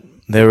that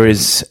there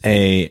is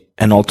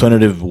an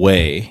alternative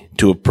way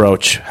to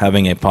approach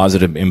having a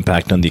positive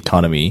impact on the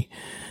economy,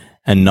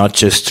 and not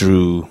just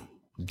through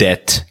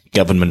debt,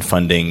 government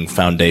funding,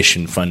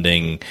 foundation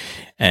funding,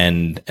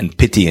 and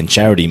pity and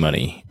charity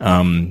money.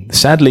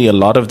 Sadly, a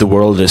lot of the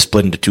world is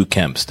split into two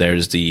camps.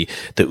 There's the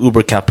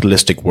uber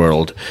capitalistic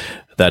world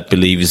that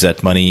believes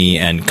that money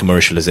and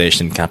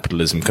commercialization,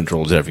 capitalism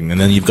controls everything. And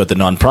then you've got the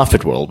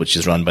non-profit world, which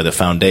is run by the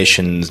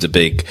foundations, the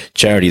big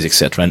charities,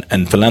 etc.,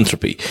 and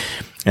philanthropy.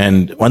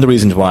 And one of the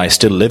reasons why I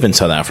still live in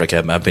South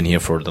Africa, I've been here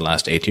for the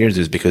last 8 years,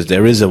 is because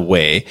there is a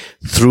way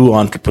through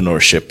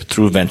entrepreneurship,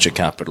 through venture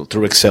capital,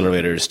 through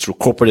accelerators, through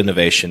corporate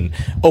innovation,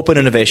 open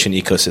innovation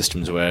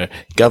ecosystems where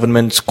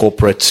governments,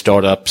 corporate,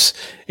 startups,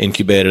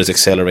 incubators,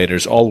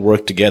 accelerators all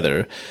work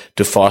together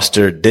to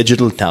foster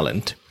digital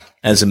talent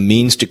as a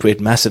means to create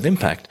massive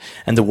impact.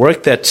 And the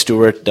work that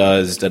Stuart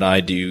does, that I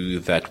do,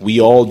 that we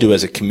all do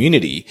as a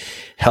community,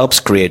 helps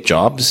create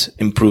jobs,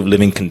 improve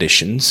living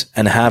conditions,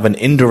 and have an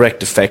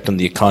indirect effect on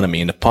the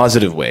economy in a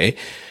positive way,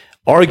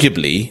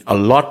 arguably a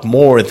lot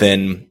more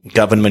than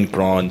government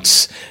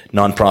grants,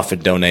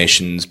 nonprofit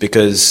donations,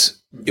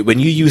 because when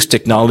you use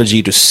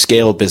technology to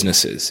scale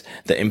businesses,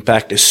 the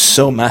impact is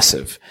so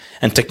massive.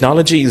 And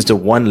technology is the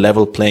one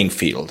level playing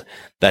field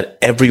that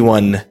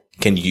everyone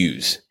can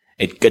use.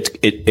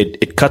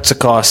 It cuts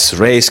across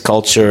race,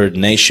 culture,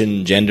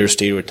 nation, gender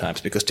stereotypes,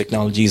 because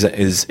technology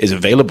is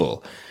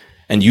available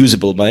and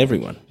usable by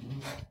everyone.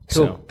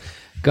 Cool. So.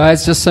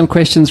 Guys, just some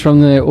questions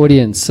from the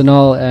audience.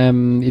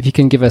 Sonal, if you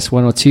can give us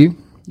one or two,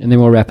 and then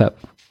we'll wrap up.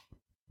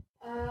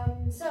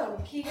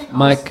 Keegan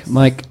Mike.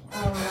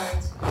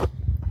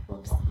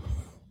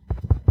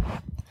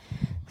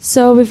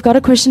 So we've got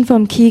a question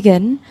from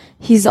Keegan.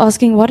 He's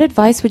asking, what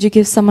advice would you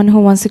give someone who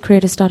wants to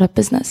create a startup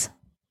business?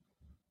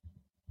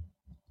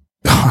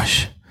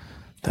 Gosh,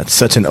 that's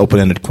such an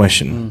open-ended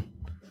question.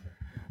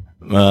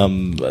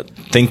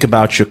 Think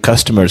about your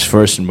customers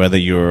first and whether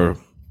you're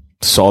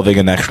solving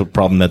an actual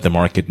problem that the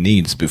market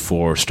needs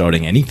before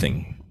starting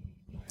anything.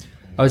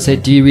 I would say,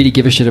 do you really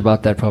give a shit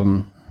about that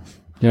problem?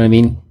 You know what I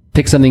mean?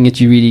 Pick something that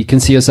you really can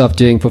see yourself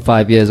doing for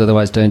 5 years,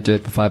 otherwise don't do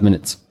it for 5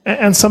 minutes.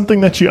 And something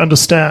that you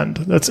understand,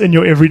 that's in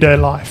your everyday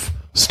life.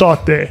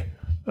 Start there.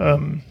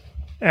 And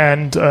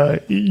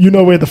you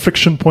know where the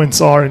friction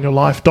points are in your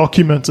life.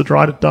 Document it,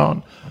 write it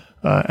down.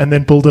 And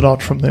then build it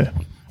out from there.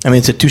 I mean,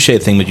 it's a touche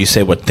thing, but you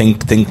say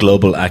think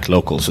global, act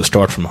local. So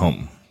start from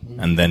home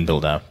and then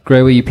build out.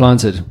 Grow where you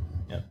planted.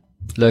 Yeah.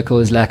 Local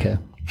is lacquer.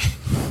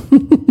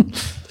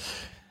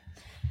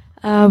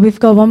 We've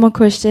got one more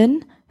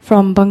question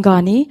from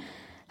Bangani.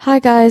 Hi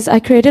guys, I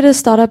created a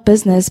startup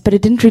business, but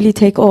it didn't really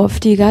take off.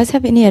 Do you guys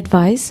have any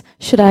advice?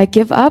 Should I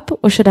give up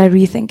or should I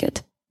rethink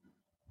it?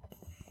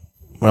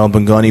 Well,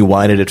 Bangani,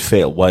 why did it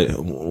fail?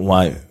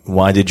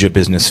 Why did your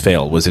business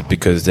fail? Was it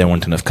because there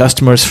weren't enough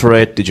customers for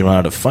it? Did you run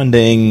out of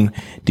funding?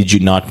 Did you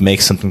not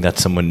make something that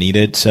someone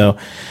needed? So,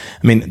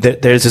 I mean,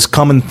 there's this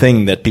common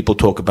thing that people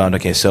talk about.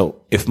 Okay,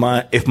 so if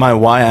my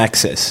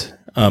y-axis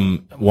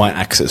from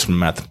a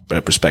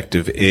math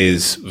perspective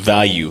is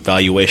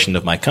valuation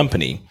of my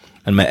company,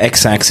 and my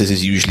x-axis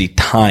is usually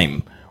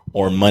time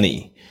or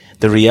money,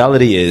 the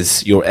reality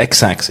is your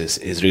x-axis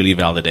is really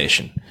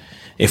validation.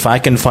 If I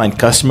can find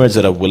customers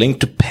that are willing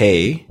to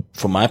pay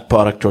for my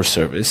product or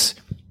service,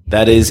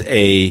 that is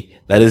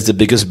the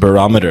biggest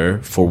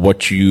barometer for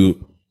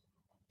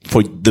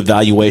for the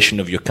valuation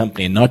of your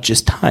company, and not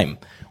just time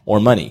or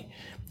money.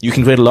 You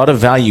can create a lot of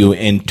value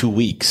in 2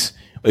 weeks,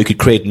 or you could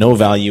create no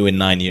value in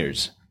 9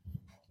 years.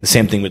 The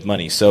same thing with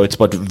money. So it's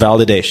about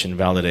validation.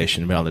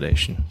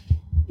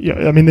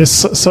 Yeah, I mean, there's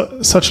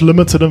such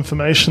limited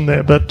information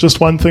there, but just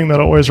one thing that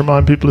I always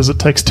remind people is it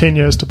takes 10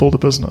 years to build a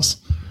business.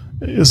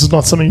 This is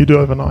not something you do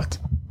overnight.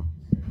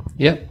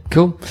 Yeah,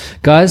 cool.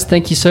 Guys,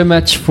 thank you so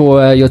much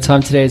for your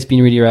time today. It's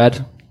been really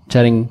rad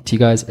chatting to you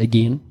guys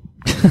again.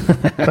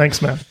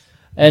 Thanks, man.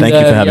 And, Thank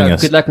you for having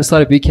us. Good luck with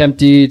Startup Bootcamp,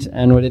 dude,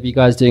 and whatever you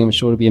guys are doing. I'm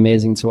sure it'll be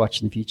amazing to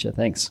watch in the future.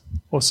 Thanks.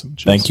 Awesome.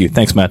 Cheers. Thank you.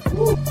 Thanks, Matt.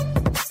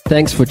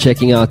 Thanks for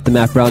checking out the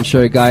Matt Brown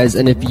Show, guys.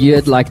 And if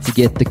you'd like to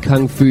get the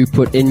Kung Fu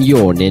put in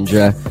your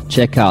ninja,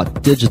 check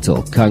out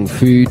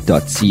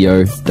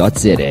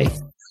digitalkungfu.co.za.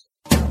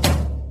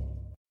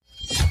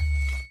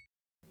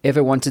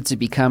 Ever wanted to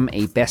become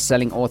a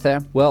best-selling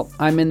author? Well,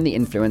 I'm in the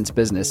influence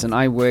business, and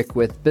I work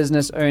with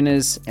business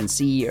owners and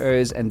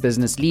CEOs and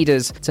business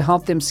leaders to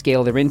help them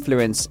scale their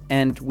influence.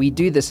 And we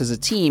do this as a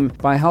team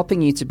by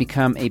helping you to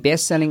become a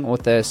best-selling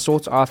author,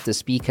 sought-after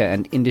speaker,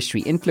 and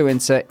industry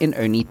influencer in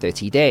only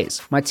 30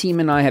 days. My team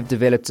and I have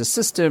developed a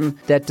system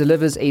that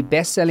delivers a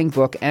best-selling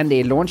book and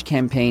a launch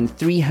campaign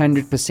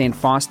 300%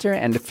 faster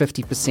and at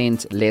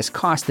 50% less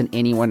cost than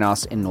anyone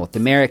else in North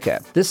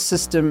America. This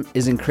system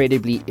is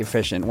incredibly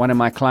efficient. One of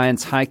my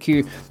clients,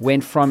 Haiku,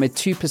 went from a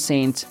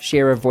 2%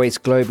 share of voice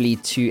globally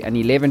to an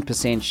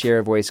 11% share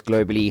of voice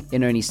globally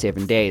in only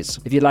 7 days.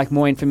 If you'd like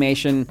more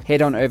information,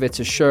 head on over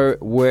to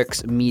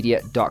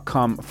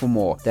showworksmedia.com for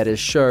more. That is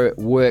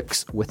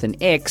showworks with an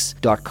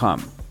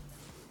X.com.